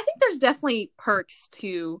 No, I think there's definitely perks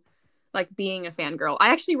to like being a fangirl.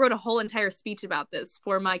 I actually wrote a whole entire speech about this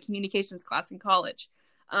for my communications class in college.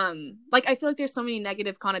 Like, I feel like there's so many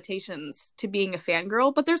negative connotations to being a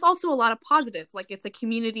fangirl, but there's also a lot of positives. Like, it's a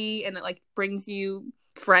community and it like brings you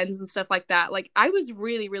friends and stuff like that. Like, I was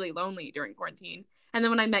really, really lonely during quarantine. And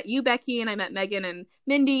then when I met you, Becky, and I met Megan and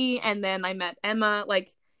Mindy, and then I met Emma,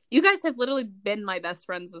 like, you guys have literally been my best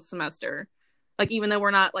friends this semester. Like, even though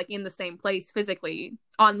we're not like in the same place physically,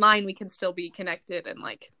 online we can still be connected and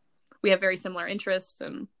like we have very similar interests.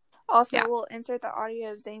 And also, yeah. We'll insert the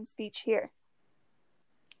audio of Zane's speech here.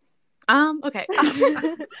 Okay.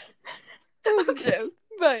 Joke,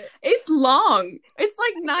 but it's long. It's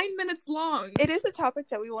like 9 minutes long. It is a topic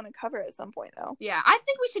that we want to cover at some point, though. Yeah, I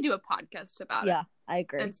think we should do a podcast about it. Yeah, I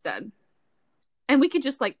agree. Instead. And we could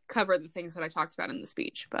just like cover the things that I talked about in the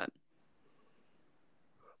speech, but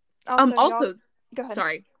also go ahead.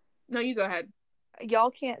 Sorry. No, you go ahead.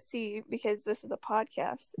 Y'all can't see because this is a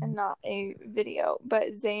podcast and not a video,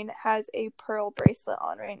 but Zane has a pearl bracelet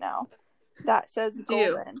on right now that says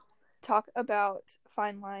golden. Talk about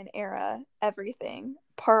fine line era, everything.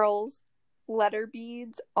 Pearls, letter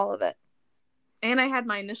beads, all of it. And I had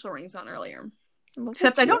my initial rings on earlier.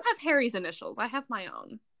 Except I don't have Harry's initials. I have my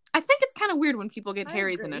own. I think it's kind of weird when people get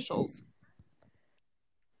Harry's initials.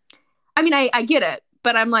 I mean, I get it,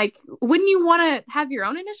 but I'm like, wouldn't you want to have your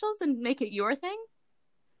own initials and make it your thing?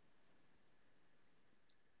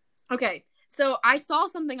 Okay, so I saw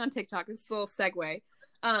something on TikTok. This is a little segue.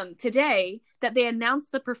 Today that they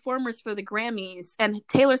announced the performers for the Grammys, and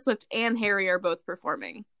Taylor Swift and Harry are both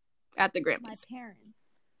performing at the Grammys. My parents.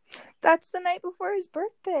 That's the night before his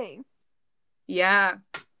birthday. Yeah.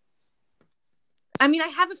 I mean, I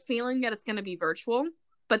have a feeling that it's going to be virtual,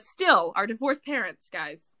 but still, our divorced parents,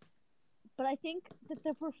 guys. But I think that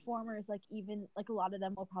the performers, like, even, like, a lot of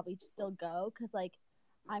them will probably still go, because, like,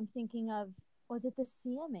 I'm thinking of, was it the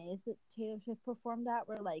CMAs that Taylor Swift performed at,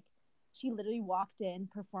 where, like, she literally walked in,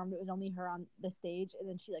 performed, it was only her on the stage, and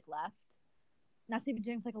then she, like, left. And that's even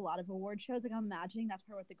doing, like, a lot of award shows. Like, I'm imagining that's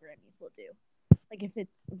probably what the Grammys will do. Like, if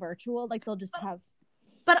it's virtual, like, they'll just have...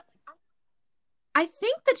 But I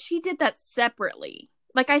think that she did that separately.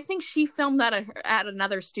 Like, I think she filmed that at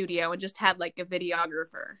another studio and just had, like, a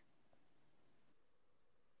videographer.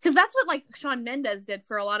 Because that's what, like, Shawn Mendes did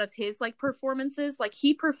for a lot of his, like, performances. Like,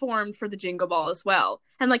 he performed for the Jingle Ball as well.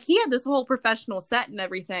 And, like, he had this whole professional set and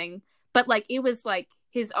everything. But, like, it was, like,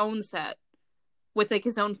 his own set. with like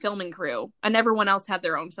his own filming crew, and everyone else had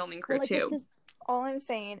their own filming crew Well, like, too. because All I'm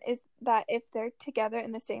saying is that if they're together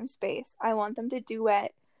in the same space, I want them to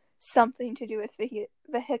duet something to do with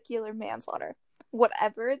vehicular manslaughter.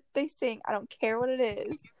 Whatever they sing, I don't care what it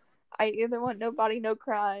is. I either want No Body, No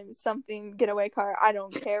Crime, something, Getaway Car. I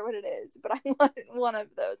don't care what it is, but I want one of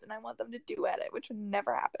those, and I want them to duet it, which would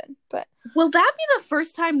never happen. But will that be the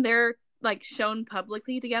first time they're like shown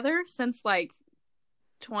publicly together since like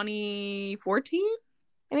 2014?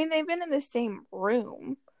 I mean, they've been in the same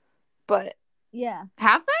room, but yeah,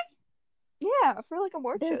 Have they? yeah, for like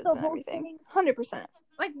award There's shows the and whole everything, thing. 100%.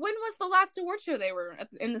 Like, when was the last award show they were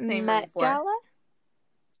in the same room Met for? Gala?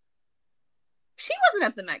 She wasn't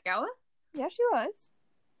at the Met Gala. Yeah, she was.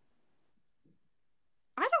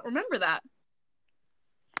 I don't remember that.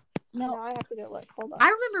 No, I have to go look. Hold on. I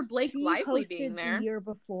remember Blake She Lively hosted being there. the year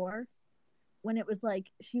before, when it was like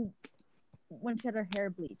when she had her hair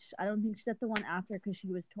bleached. I don't think she did the one after because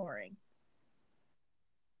she was touring.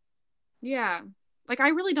 Yeah. Like, I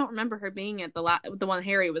really don't remember her being at the one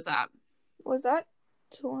Harry was at. Was that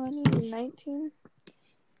 2019?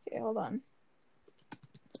 Okay, hold on.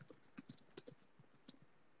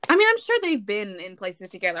 I mean, I'm sure they've been in places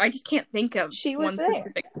together. I just can't think of She was one there.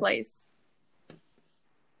 specific place.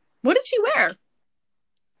 What did she wear?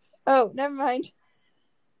 Oh, never mind.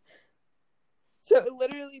 So it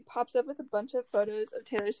literally pops up with a bunch of photos of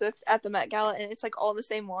Taylor Swift at the Met Gala, and it's like all the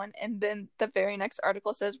same one. And then the very next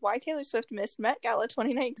article says, why Taylor Swift missed Met Gala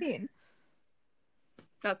 2019.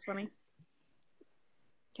 That's funny.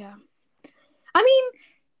 Yeah. I mean,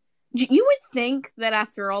 you would think that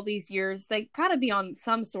after all these years, they gotta be on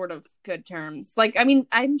some sort of good terms. Like, I mean,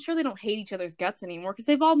 I'm sure they don't hate each other's guts anymore because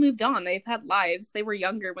they've all moved on. They've had lives. They were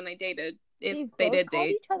younger when they dated, if they both did called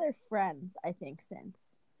date. each other friends, I think, since,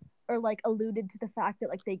 or like alluded to the fact that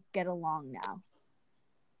like they get along now.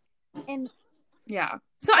 And Yeah.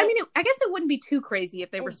 So, I mean, I guess it wouldn't be too crazy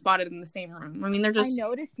if they were spotted in the same room. I mean, they're just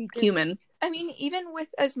human. I mean, even with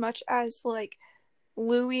as much as like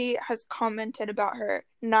Louis has commented about her,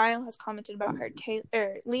 Niall has commented about her,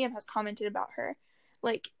 Liam has commented about her.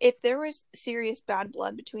 Like, if there was serious bad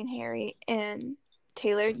blood between Harry and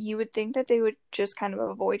Taylor, you would think that they would just kind of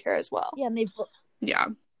avoid her as well. Yeah, and yeah.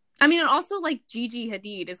 I mean, and also like Gigi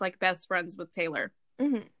Hadid is like best friends with Taylor.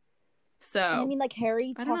 Mm-hmm. So I mean, like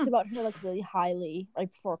Harry talked about her like really highly,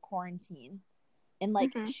 like before quarantine. And,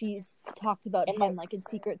 like, she's talked about him, like, in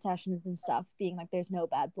secret sessions and stuff, being, like, there's no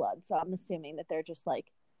bad blood. So I'm assuming that they're just, like,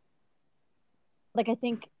 I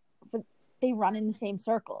think they run in the same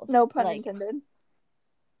circles. No pun intended.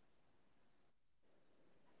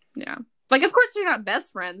 Yeah. Like, of course they're not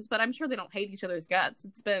best friends, but I'm sure they don't hate each other's guts.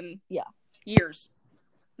 It's been years.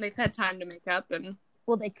 They've had time to make up and...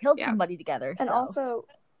 Well, they killed somebody together. And also...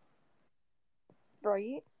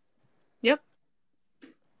 Right? Yep.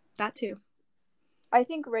 That too. I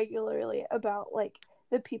think regularly about, like,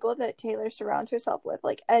 the people that Taylor surrounds herself with,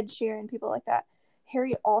 like Ed Sheeran, people like that.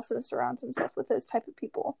 Harry also surrounds himself with those type of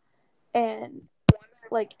people. And,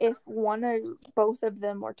 like, if one or both of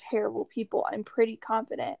them were terrible people, I'm pretty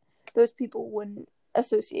confident those people wouldn't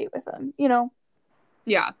associate with them, you know?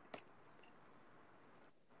 Yeah.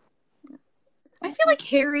 I feel like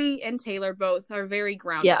Harry and Taylor both are very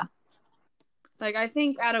grounded. Yeah. Like, I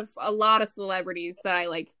think out of a lot of celebrities that I,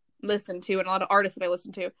 like, listen to and a lot of artists that I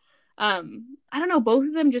listen to, I don't know, both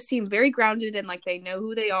of them just seem very grounded and like they know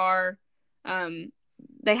who they are.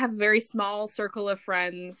 They have a very small circle of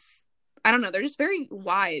friends. I don't know, they're just very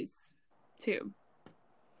wise too.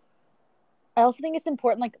 I also think it's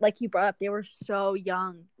important, like you brought up, they were so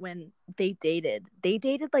young when they dated. They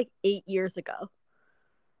dated like 8 years ago.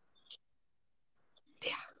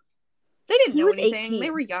 Yeah. They didn't know anything. 18,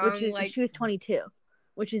 they were young. She was 22,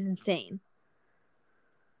 which is insane.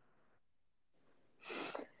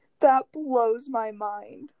 That blows my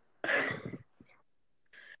mind.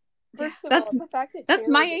 First of all, the fact that that's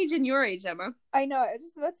Taylor my age and your age, Emma. I know. I was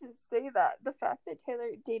just about to say that. The fact that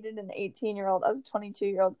Taylor dated an 18-year-old as a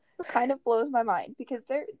 22-year-old kind of blows my mind because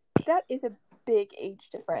that is a big age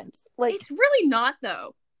difference. Like, it's really not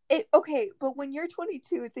though. Okay, but when you're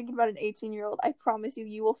 22 thinking about an 18-year-old, I promise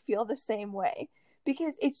you will feel the same way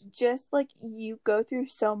because it's just like you go through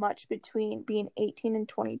so much between being 18 and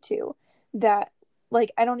 22 that,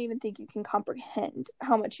 like, I don't even think you can comprehend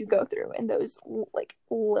how much you go through in those, like,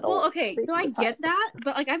 little... Well, okay, so I get that,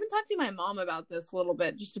 but, like, I've been talking to my mom about this a little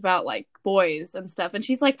bit, just about, like, boys and stuff, and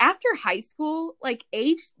she's like, after high school, like,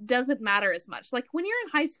 age doesn't matter as much. Like, when you're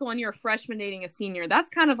in high school and you're a freshman dating a senior, that's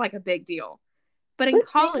kind of, like, a big deal. But in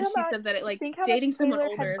college, she said that, dating someone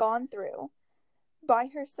older... had gone through by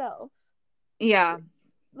herself. Yeah.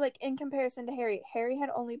 like, in comparison to Harry had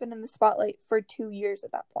only been in the spotlight for 2 years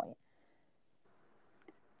at that point.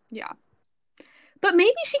 Yeah. But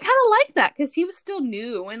maybe she kind of liked that because he was still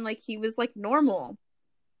new and, like, he was, like, normal.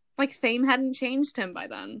 Like, fame hadn't changed him by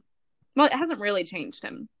then. Well, it hasn't really changed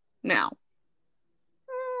him now.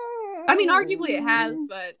 I mean, arguably it has,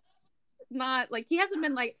 but not, like, he hasn't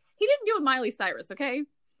been, like, he didn't do a Miley Cyrus, okay?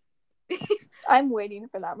 I'm waiting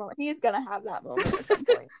for that moment. He is going to have that moment at some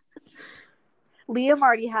point. Liam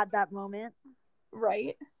already had that moment.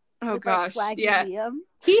 Right? Oh, with, gosh. Like, yeah. Liam.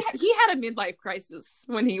 He had a midlife crisis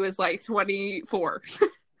when he was, like, 24.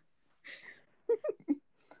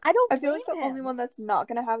 I feel like the only one that's not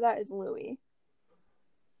going to have that is Louis.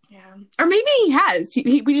 Yeah. Or maybe he has.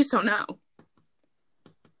 We just don't know.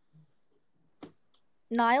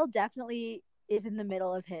 Niall definitely is in the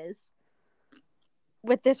middle of his.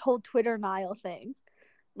 With this whole Twitter Niall thing.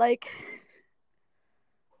 Like...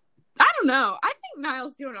 I don't know. I think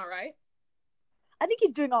Niall's doing all right. I think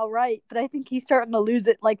he's doing all right, but I think he's starting to lose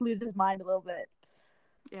his mind a little bit.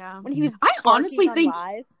 Yeah. When he was I honestly think...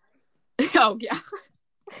 live. Oh, yeah.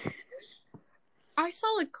 I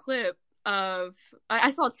saw a clip of...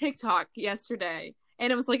 I saw a TikTok yesterday,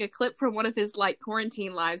 and it was like a clip from one of his, like,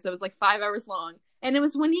 quarantine lives that was like 5 hours long. And it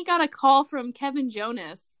was when he got a call from Kevin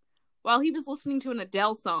Jonas while he was listening to an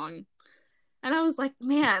Adele song. And I was like,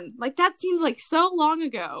 man, like, that seems like so long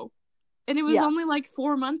ago. And it was only like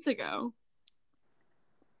 4 months ago.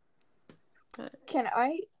 But... Can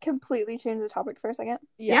I completely change the topic for a second?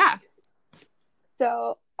 Yeah.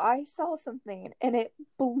 So I saw something and it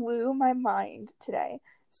blew my mind today.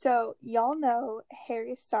 So y'all know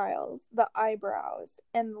Harry Styles, the eyebrows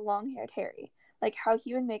and the long-haired Harry. Like how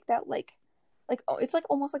he would make that like oh, it's like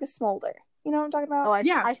almost like a smolder. You know what I'm talking about? Oh,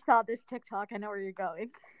 I saw this TikTok. I know where you're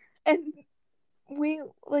going. And we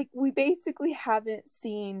basically haven't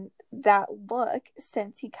seen that look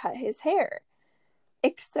since he cut his hair.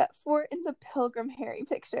 Except for in the Pilgrim Harry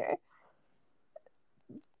picture.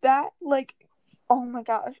 That, like, oh my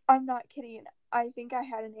gosh, I'm not kidding. I think I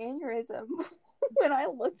had an aneurysm when I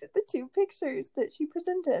looked at the two pictures that she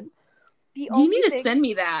presented. You need to send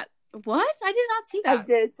me that. What? I did not see that. I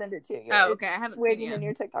did send it to you. Oh, okay. I haven't seen it. Waiting in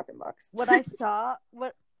your TikTok inbox. What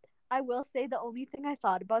I will say, the only thing I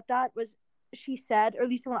thought about that was she said, or at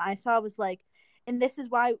least the one I saw was like, and this is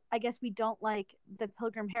why I guess we don't like the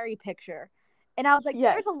Pilgrim Harry picture. And I was like,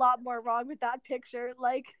 There's a lot more wrong with that picture.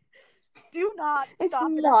 Like, do not stop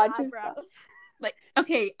at the eyebrows. Like,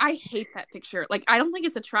 okay, I hate that picture. Like, I don't think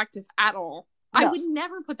it's attractive at all. No. I would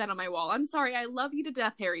never put that on my wall. I'm sorry, I love you to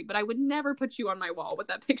death, Harry, but I would never put you on my wall with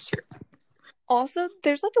that picture. Also,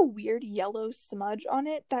 there's like a weird yellow smudge on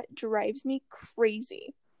it that drives me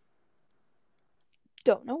crazy.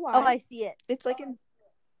 Don't know why. Oh, I see it. It's like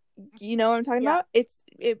you know what I'm talking about? It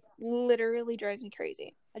literally drives me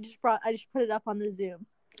crazy. I just put it up on the Zoom.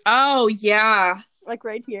 Oh yeah, like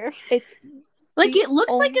right here. It's like it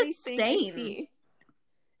looks like a stain.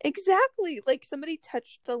 Exactly, like somebody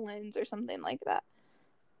touched the lens or something like that.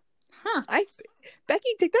 Huh? Becky,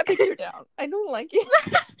 take that picture down. I don't like it.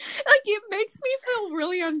 Like it makes me feel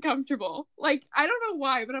really uncomfortable. Like I don't know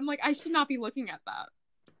why, but I'm like I should not be looking at that.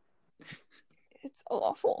 It's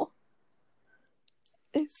awful.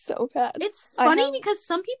 It's so bad. It's funny because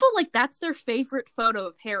some people, like, that's their favorite photo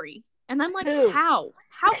of Harry. And I'm like, how?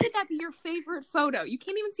 How could that be your favorite photo? You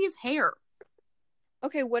can't even see his hair.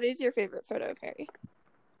 Okay, what is your favorite photo of Harry?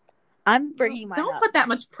 I'm bringing mine Don't up. put that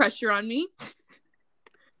much pressure on me.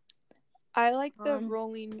 I like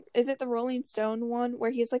the is it the Rolling Stone one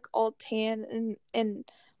where he's, like, all tan and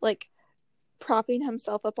like, propping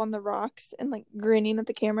himself up on the rocks and, like, grinning at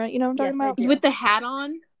the camera? You know what I'm talking about? With the hat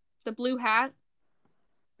on? The blue hat?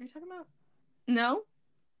 Are you talking about? No?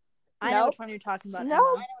 I know which one you're talking about.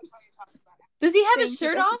 No. Emma. Does he have his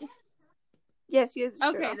shirt off? Yes, he has his shirt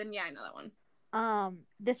off. Okay, then yeah, I know that one.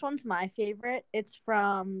 This one's my favorite. It's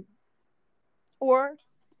from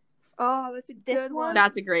Oh, that's a good one.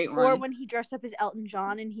 That's a great one. Or when he dressed up as Elton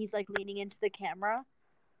John and he's like leaning into the camera.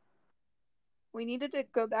 We needed to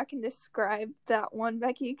go back and describe that one,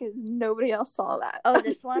 Becky, because nobody else saw that. Oh,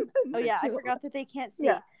 this one? Oh yeah, I forgot that they can't see.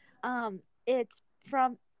 Yeah. It's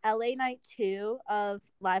from LA Night 2 of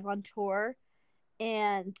Live on Tour,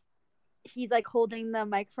 and he's like holding the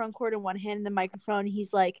microphone cord in one hand and the microphone.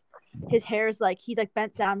 He's like, his hair is like, he's like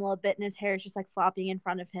bent down a little bit and his hair is just like flopping in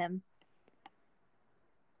front of him.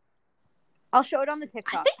 I'll show it on the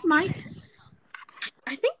TikTok.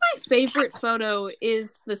 I think my favorite photo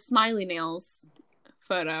is the Smiley Nails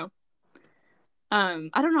photo. I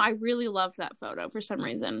don't know. I really love that photo for some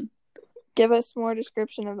reason. Give us more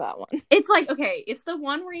description of that one. It's like, okay, it's the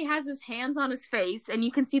one where he has his hands on his face, and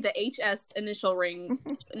you can see the HS initial ring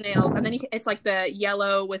nails, and then it's like the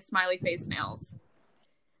yellow with smiley face nails.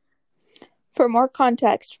 For more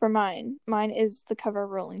context for mine is the cover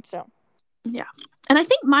of Rolling Stone. Yeah. And I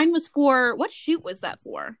think mine was for, what shoot was that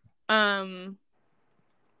for? It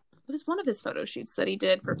was one of his photo shoots that he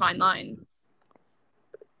did for Fine Line.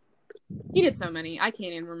 He did so many. I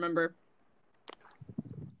can't even remember.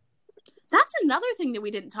 That's another thing that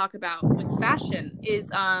we didn't talk about with fashion is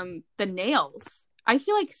the nails. I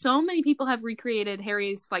feel like so many people have recreated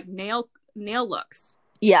Harry's like nail looks.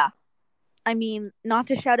 Yeah. I mean, not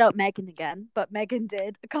to shout out Megan again, but Megan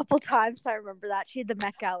did a couple times. I remember that. She had the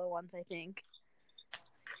Met Gala ones, I think.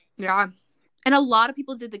 Yeah. And a lot of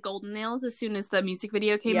people did the golden nails as soon as the music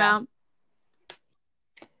video came out.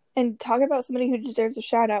 And talk about somebody who deserves a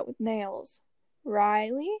shout out with nails.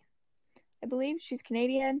 Riley, I believe she's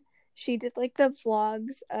Canadian. She did like the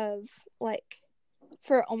vlogs of like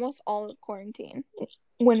for almost all of quarantine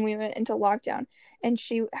when we went into lockdown, and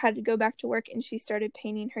she had to go back to work and she started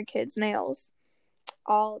painting her kids' nails.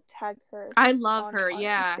 I'll tag her. I love her,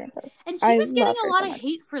 yeah. And she was getting a lot of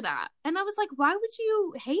hate for that. And I was like, why would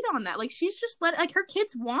you hate on that? Like, she's just like her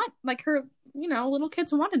kids want, like her, you know, little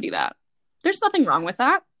kids want to do that. There's nothing wrong with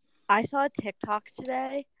that. I saw a TikTok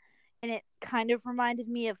today, and it kind of reminded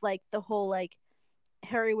me of like the whole like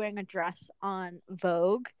Harry wearing a dress on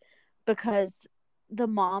Vogue, because the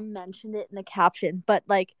mom mentioned it in the caption, but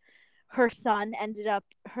like her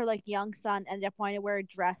young son ended up wanting to wear a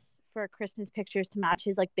dress for Christmas pictures to match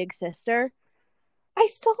his like big sister. I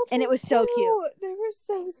saw that, and it was so cute. They were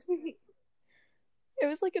so sweet. It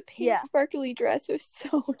was like a pink sparkly dress. It was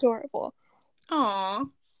so adorable. Aww.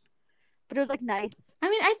 But it was like nice. I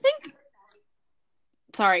mean, I think.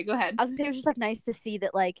 Sorry, go ahead. I was gonna say it was just like nice to see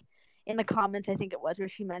that like in the comments, I think it was, where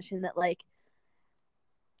she mentioned that like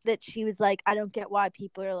that she was like, I don't get why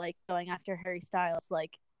people are like going after Harry Styles.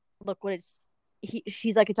 Like, look what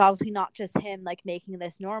she's like, it's obviously not just him like making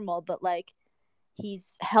this normal, but like he's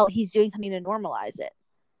doing something to normalize it.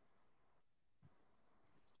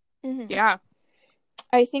 Mm-hmm. Yeah.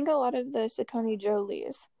 I think a lot of the Saucony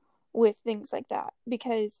Jolies with things like that,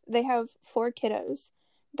 because they have 4 kiddos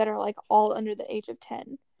that are like all under the age of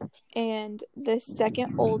 10. And the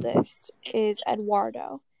second oldest is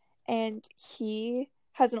Eduardo, and he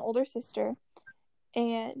has an older sister,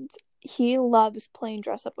 and he loves playing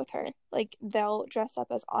dress up with her. Like, they'll dress up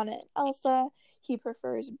as Anna and Elsa. He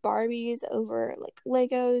prefers Barbies over like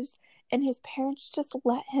Legos, and his parents just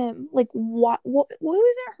let him. Like, what is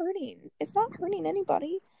it hurting? It's not hurting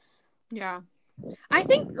anybody. Yeah. I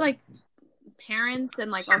think like parents and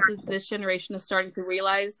like also this generation is starting to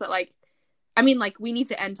realize that like, I mean, like, we need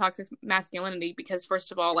to end toxic masculinity, because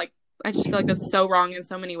first of all, like, I just feel like that's so wrong in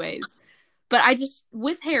so many ways. But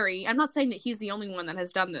with Harry, I'm not saying that he's the only one that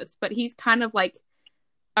has done this, but he's kind of like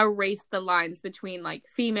erased the lines between like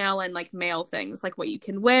female and like male things, like what you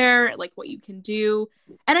can wear, like what you can do.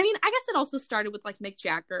 And I mean, I guess it also started with like Mick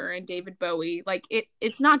Jagger and David Bowie. Like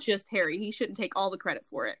it's not just Harry. He shouldn't take all the credit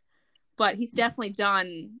for it, but he's definitely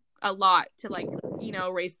done a lot to like, you know,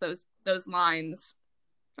 erase those lines.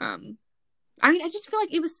 I mean, I just feel like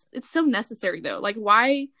it's so necessary though. Like,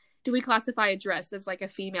 why do we classify a dress as like a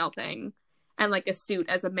female thing and like a suit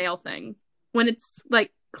as a male thing when it's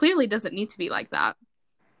like clearly doesn't need to be like that?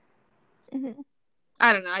 Mm-hmm.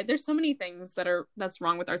 I don't know. There's so many things that's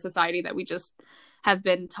wrong with our society that we just have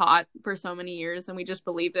been taught for so many years, and we just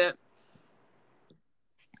believed it.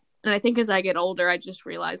 And I think as I get older, I just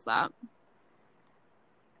realize that.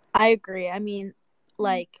 I agree. I mean,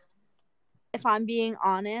 like, if I'm being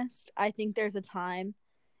honest, I think there's a time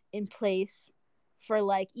and place for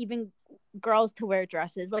like even girls to wear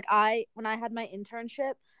dresses. Like, when I had my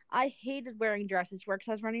internship, I hated wearing dresses to work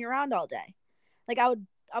because I was running around all day. Like,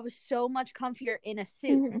 I was so much comfier in a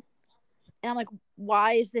suit. Mm-hmm. And I'm like,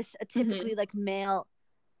 why is this a typically like male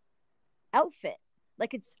outfit?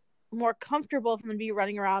 Like, it's more comfortable for them to be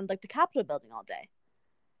running around like the Capitol building all day.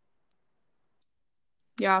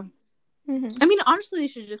 Yeah. Mm-hmm. I mean, honestly, they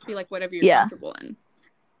should just be like whatever you're comfortable in.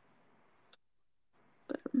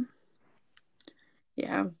 But,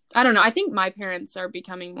 yeah. I don't know. I think my parents are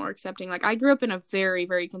becoming more accepting. Like, I grew up in a very,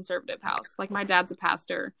 very conservative house. Like, my dad's a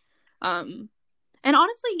pastor. And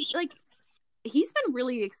honestly, like, he's been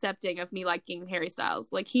really accepting of me liking Harry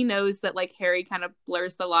Styles. Like, he knows that, like, Harry kind of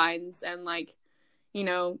blurs the lines and, like, you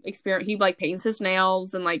know, he, like, paints his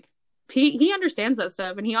nails and, like, he understands that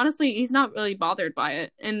stuff, and he's not really bothered by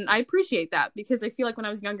it. And I appreciate that, because I feel like when I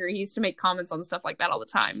was younger, he used to make comments on stuff like that all the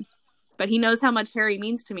time. But he knows how much Harry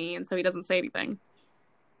means to me, and so he doesn't say anything.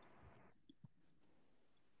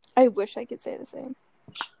 I wish I could say the same.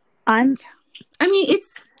 I mean,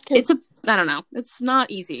 it's I don't know. It's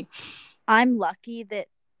not easy. I'm lucky that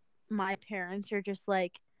my parents are just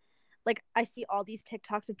like I see all these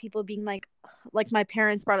TikToks of people being like my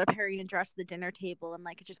parents brought up Harry and dress at the dinner table and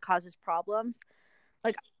like it just causes problems.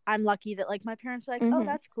 Like I'm lucky that like my parents are like, oh,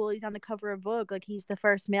 that's cool. He's on the cover of Vogue. Like he's the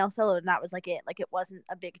first male solo, and that was like it. Like it wasn't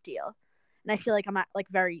a big deal. And I feel like I'm like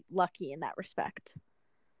very lucky in that respect.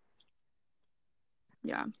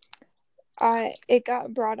 Yeah. It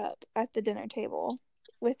got brought up at the dinner table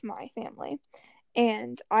with my family,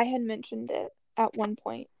 and I had mentioned it at one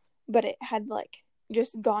point, but it had like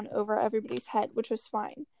just gone over everybody's head, which was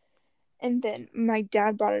fine. And then my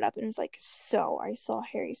dad brought it up and was like, so I saw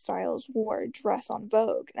Harry Styles wore a dress on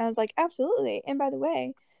Vogue. And I was like, absolutely. And by the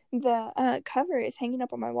way, the cover is hanging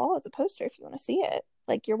up on my wall as a poster if you want to see it.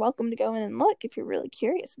 Like, you're welcome to go in and look if you're really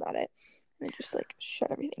curious about it. And then just like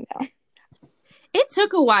shut everything down. It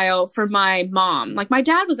took a while for my mom. Like, my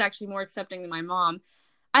dad was actually more accepting than my mom.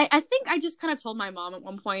 I think I just kind of told my mom at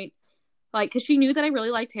one point, like, because she knew that I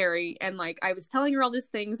really liked Harry, and like I was telling her all these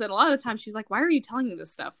things, and a lot of the time she's like, why are you telling me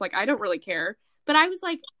this stuff? Like, I don't really care. But I was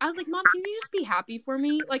like, Mom, can you just be happy for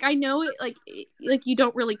me? Like, I know it, like you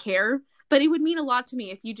don't really care, but it would mean a lot to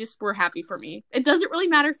me if you just were happy for me. It doesn't really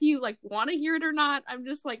matter if you like want to hear it or not. I'm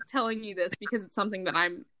just like telling you this because it's something that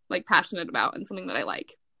I'm like passionate about and something that I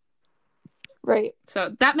like. Right.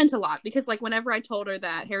 So that meant a lot because like whenever I told her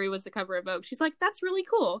that Harry was the cover of Vogue, she's like, that's really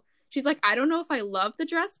cool. She's like, I don't know if I love the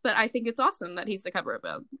dress, but I think it's awesome that he's the cover of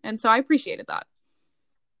Vogue. And so I appreciated that.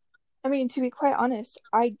 I mean, to be quite honest,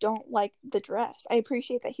 I don't like the dress. I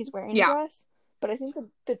appreciate that he's wearing a dress, but I think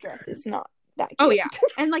the dress is not that cute. Oh, yeah.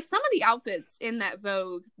 And like some of the outfits in that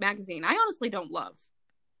Vogue magazine, I honestly don't love.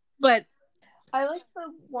 But I like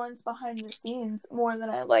the ones behind the scenes more than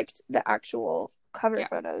I liked the actual cover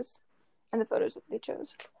photos and the photos that they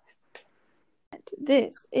chose. And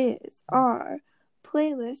this is our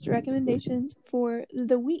playlist recommendations for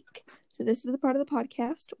the week. So this is the part of the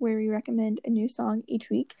podcast where we recommend a new song each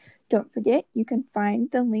week. Don't forget, you can find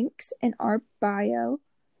the links in our bio.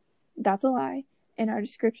 That's a lie. In our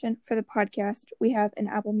description for the podcast, we have an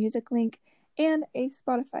Apple Music link and a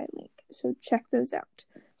Spotify link. So check those out.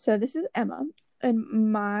 So this is Emma, and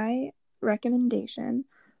my recommendation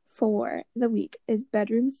for the week is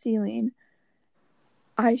Bedroom Ceiling.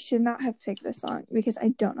 I should not have picked this song because I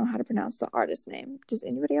don't know how to pronounce the artist's name. Does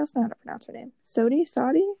anybody else know how to pronounce her name? Sodi? Is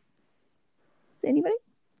anybody?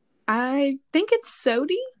 I think it's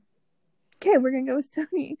Sodi. Okay, we're going to go with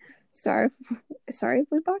Sodi. Sorry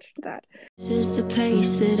if we botched that. This is the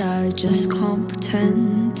place that I just can't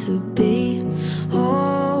pretend to be.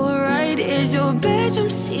 Alright, is your bedroom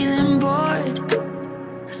ceiling board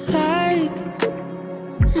like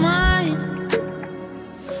mine?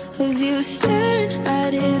 Of you staring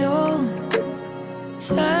at it all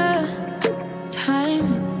the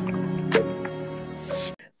time.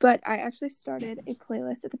 But I actually started a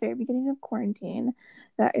playlist at the very beginning of quarantine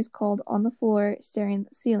that is called On the Floor Staring at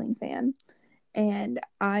the Ceiling Fan. And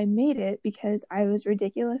I made it because I was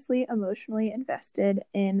ridiculously emotionally invested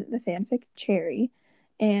in the fanfic Cherry.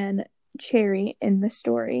 And Cherry in the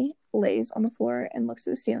story lays on the floor and looks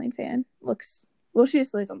at the ceiling fan. She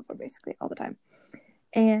just lays on the floor basically all the time.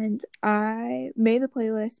 And I made the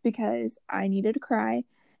playlist because I needed to cry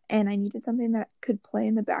and I needed something that could play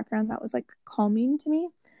in the background that was like calming to me,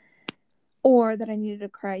 or that I needed to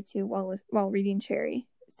cry to while reading Cherry.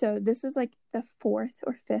 So this was like the 4th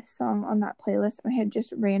or 5th song on that playlist, and I had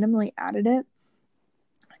just randomly added it,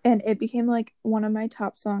 and it became like one of my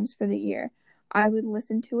top songs for the year. I would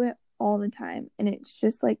listen to it all the time, and it's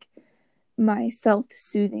just like my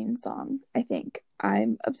self-soothing song. I think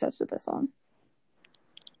I'm obsessed with this song.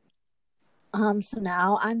 So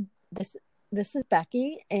now this is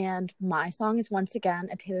Becky, and my song is once again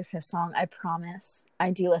a Taylor Swift song. I promise.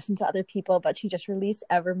 I do listen to other people, but she just released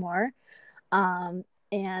Evermore.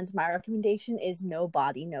 And my recommendation is No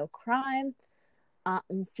Body, No Crime,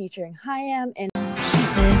 featuring Haim. And she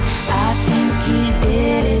says, I think he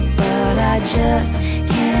did it, but I just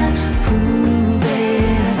can't prove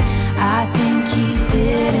it. I think he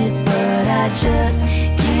did it, but I just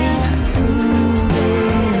can't prove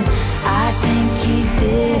it. I think he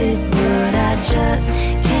did it, but I just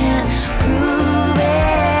can't prove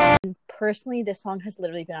it. And personally, this song has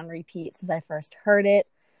literally been on repeat since I first heard it.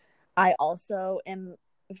 I also am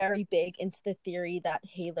very big into the theory that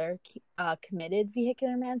Taylor committed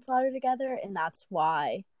vehicular manslaughter together, and that's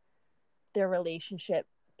why their relationship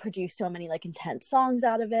produced so many like intense songs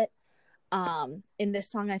out of it. And this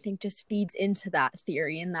song I think just feeds into that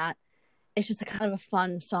theory, and that it's just a kind of a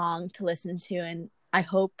fun song to listen to. And I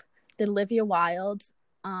hope that Olivia Wilde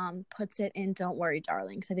puts it in Don't Worry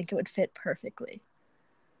Darling, because I think it would fit perfectly.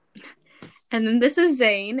 And then this is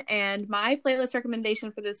Zane, and my playlist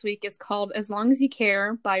recommendation for this week is called As Long As You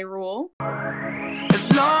Care by Rule.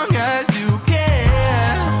 As long as you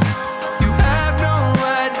care, you have no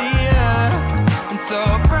idea. And so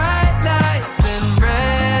bright lights and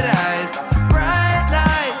red eyes, bright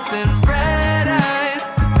lights and red eyes,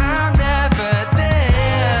 I'm never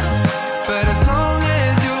there. But as long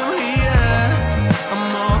as you're here,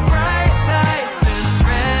 I'm all bright lights and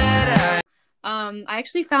red eyes. I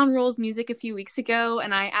actually found Rule's music a few weeks ago,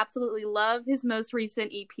 and I absolutely love his most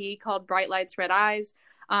recent EP called Bright Lights, Red Eyes.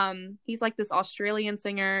 He's like this Australian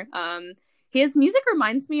singer. His music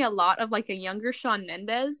reminds me a lot of like a younger Shawn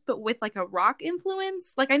Mendes, but with like a rock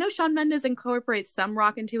influence. Like I know Shawn Mendes incorporates some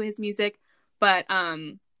rock into his music, but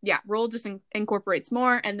yeah, Rule just incorporates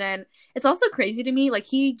more. And then it's also crazy to me, like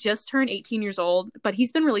he just turned 18 years old, but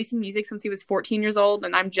he's been releasing music since he was 14 years old,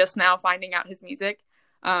 and I'm just now finding out his music.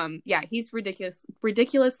 Yeah, he's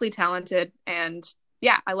ridiculously talented, and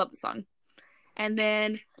yeah, I love the song. And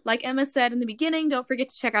then, like Emma said in the beginning, don't forget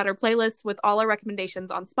to check out our playlist with all our recommendations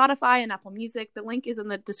on Spotify and Apple Music. The link is in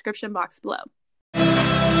the description box below.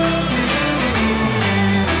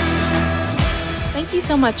 Thank you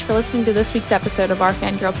so much for listening to this week's episode of Our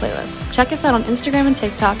Fangirl Playlist. Check us out on Instagram and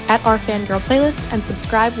TikTok at Our Fangirl Playlist, and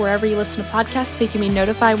subscribe wherever you listen to podcasts so you can be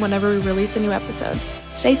notified whenever we release a new episode.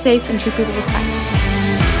 Stay safe and treat people with kindness.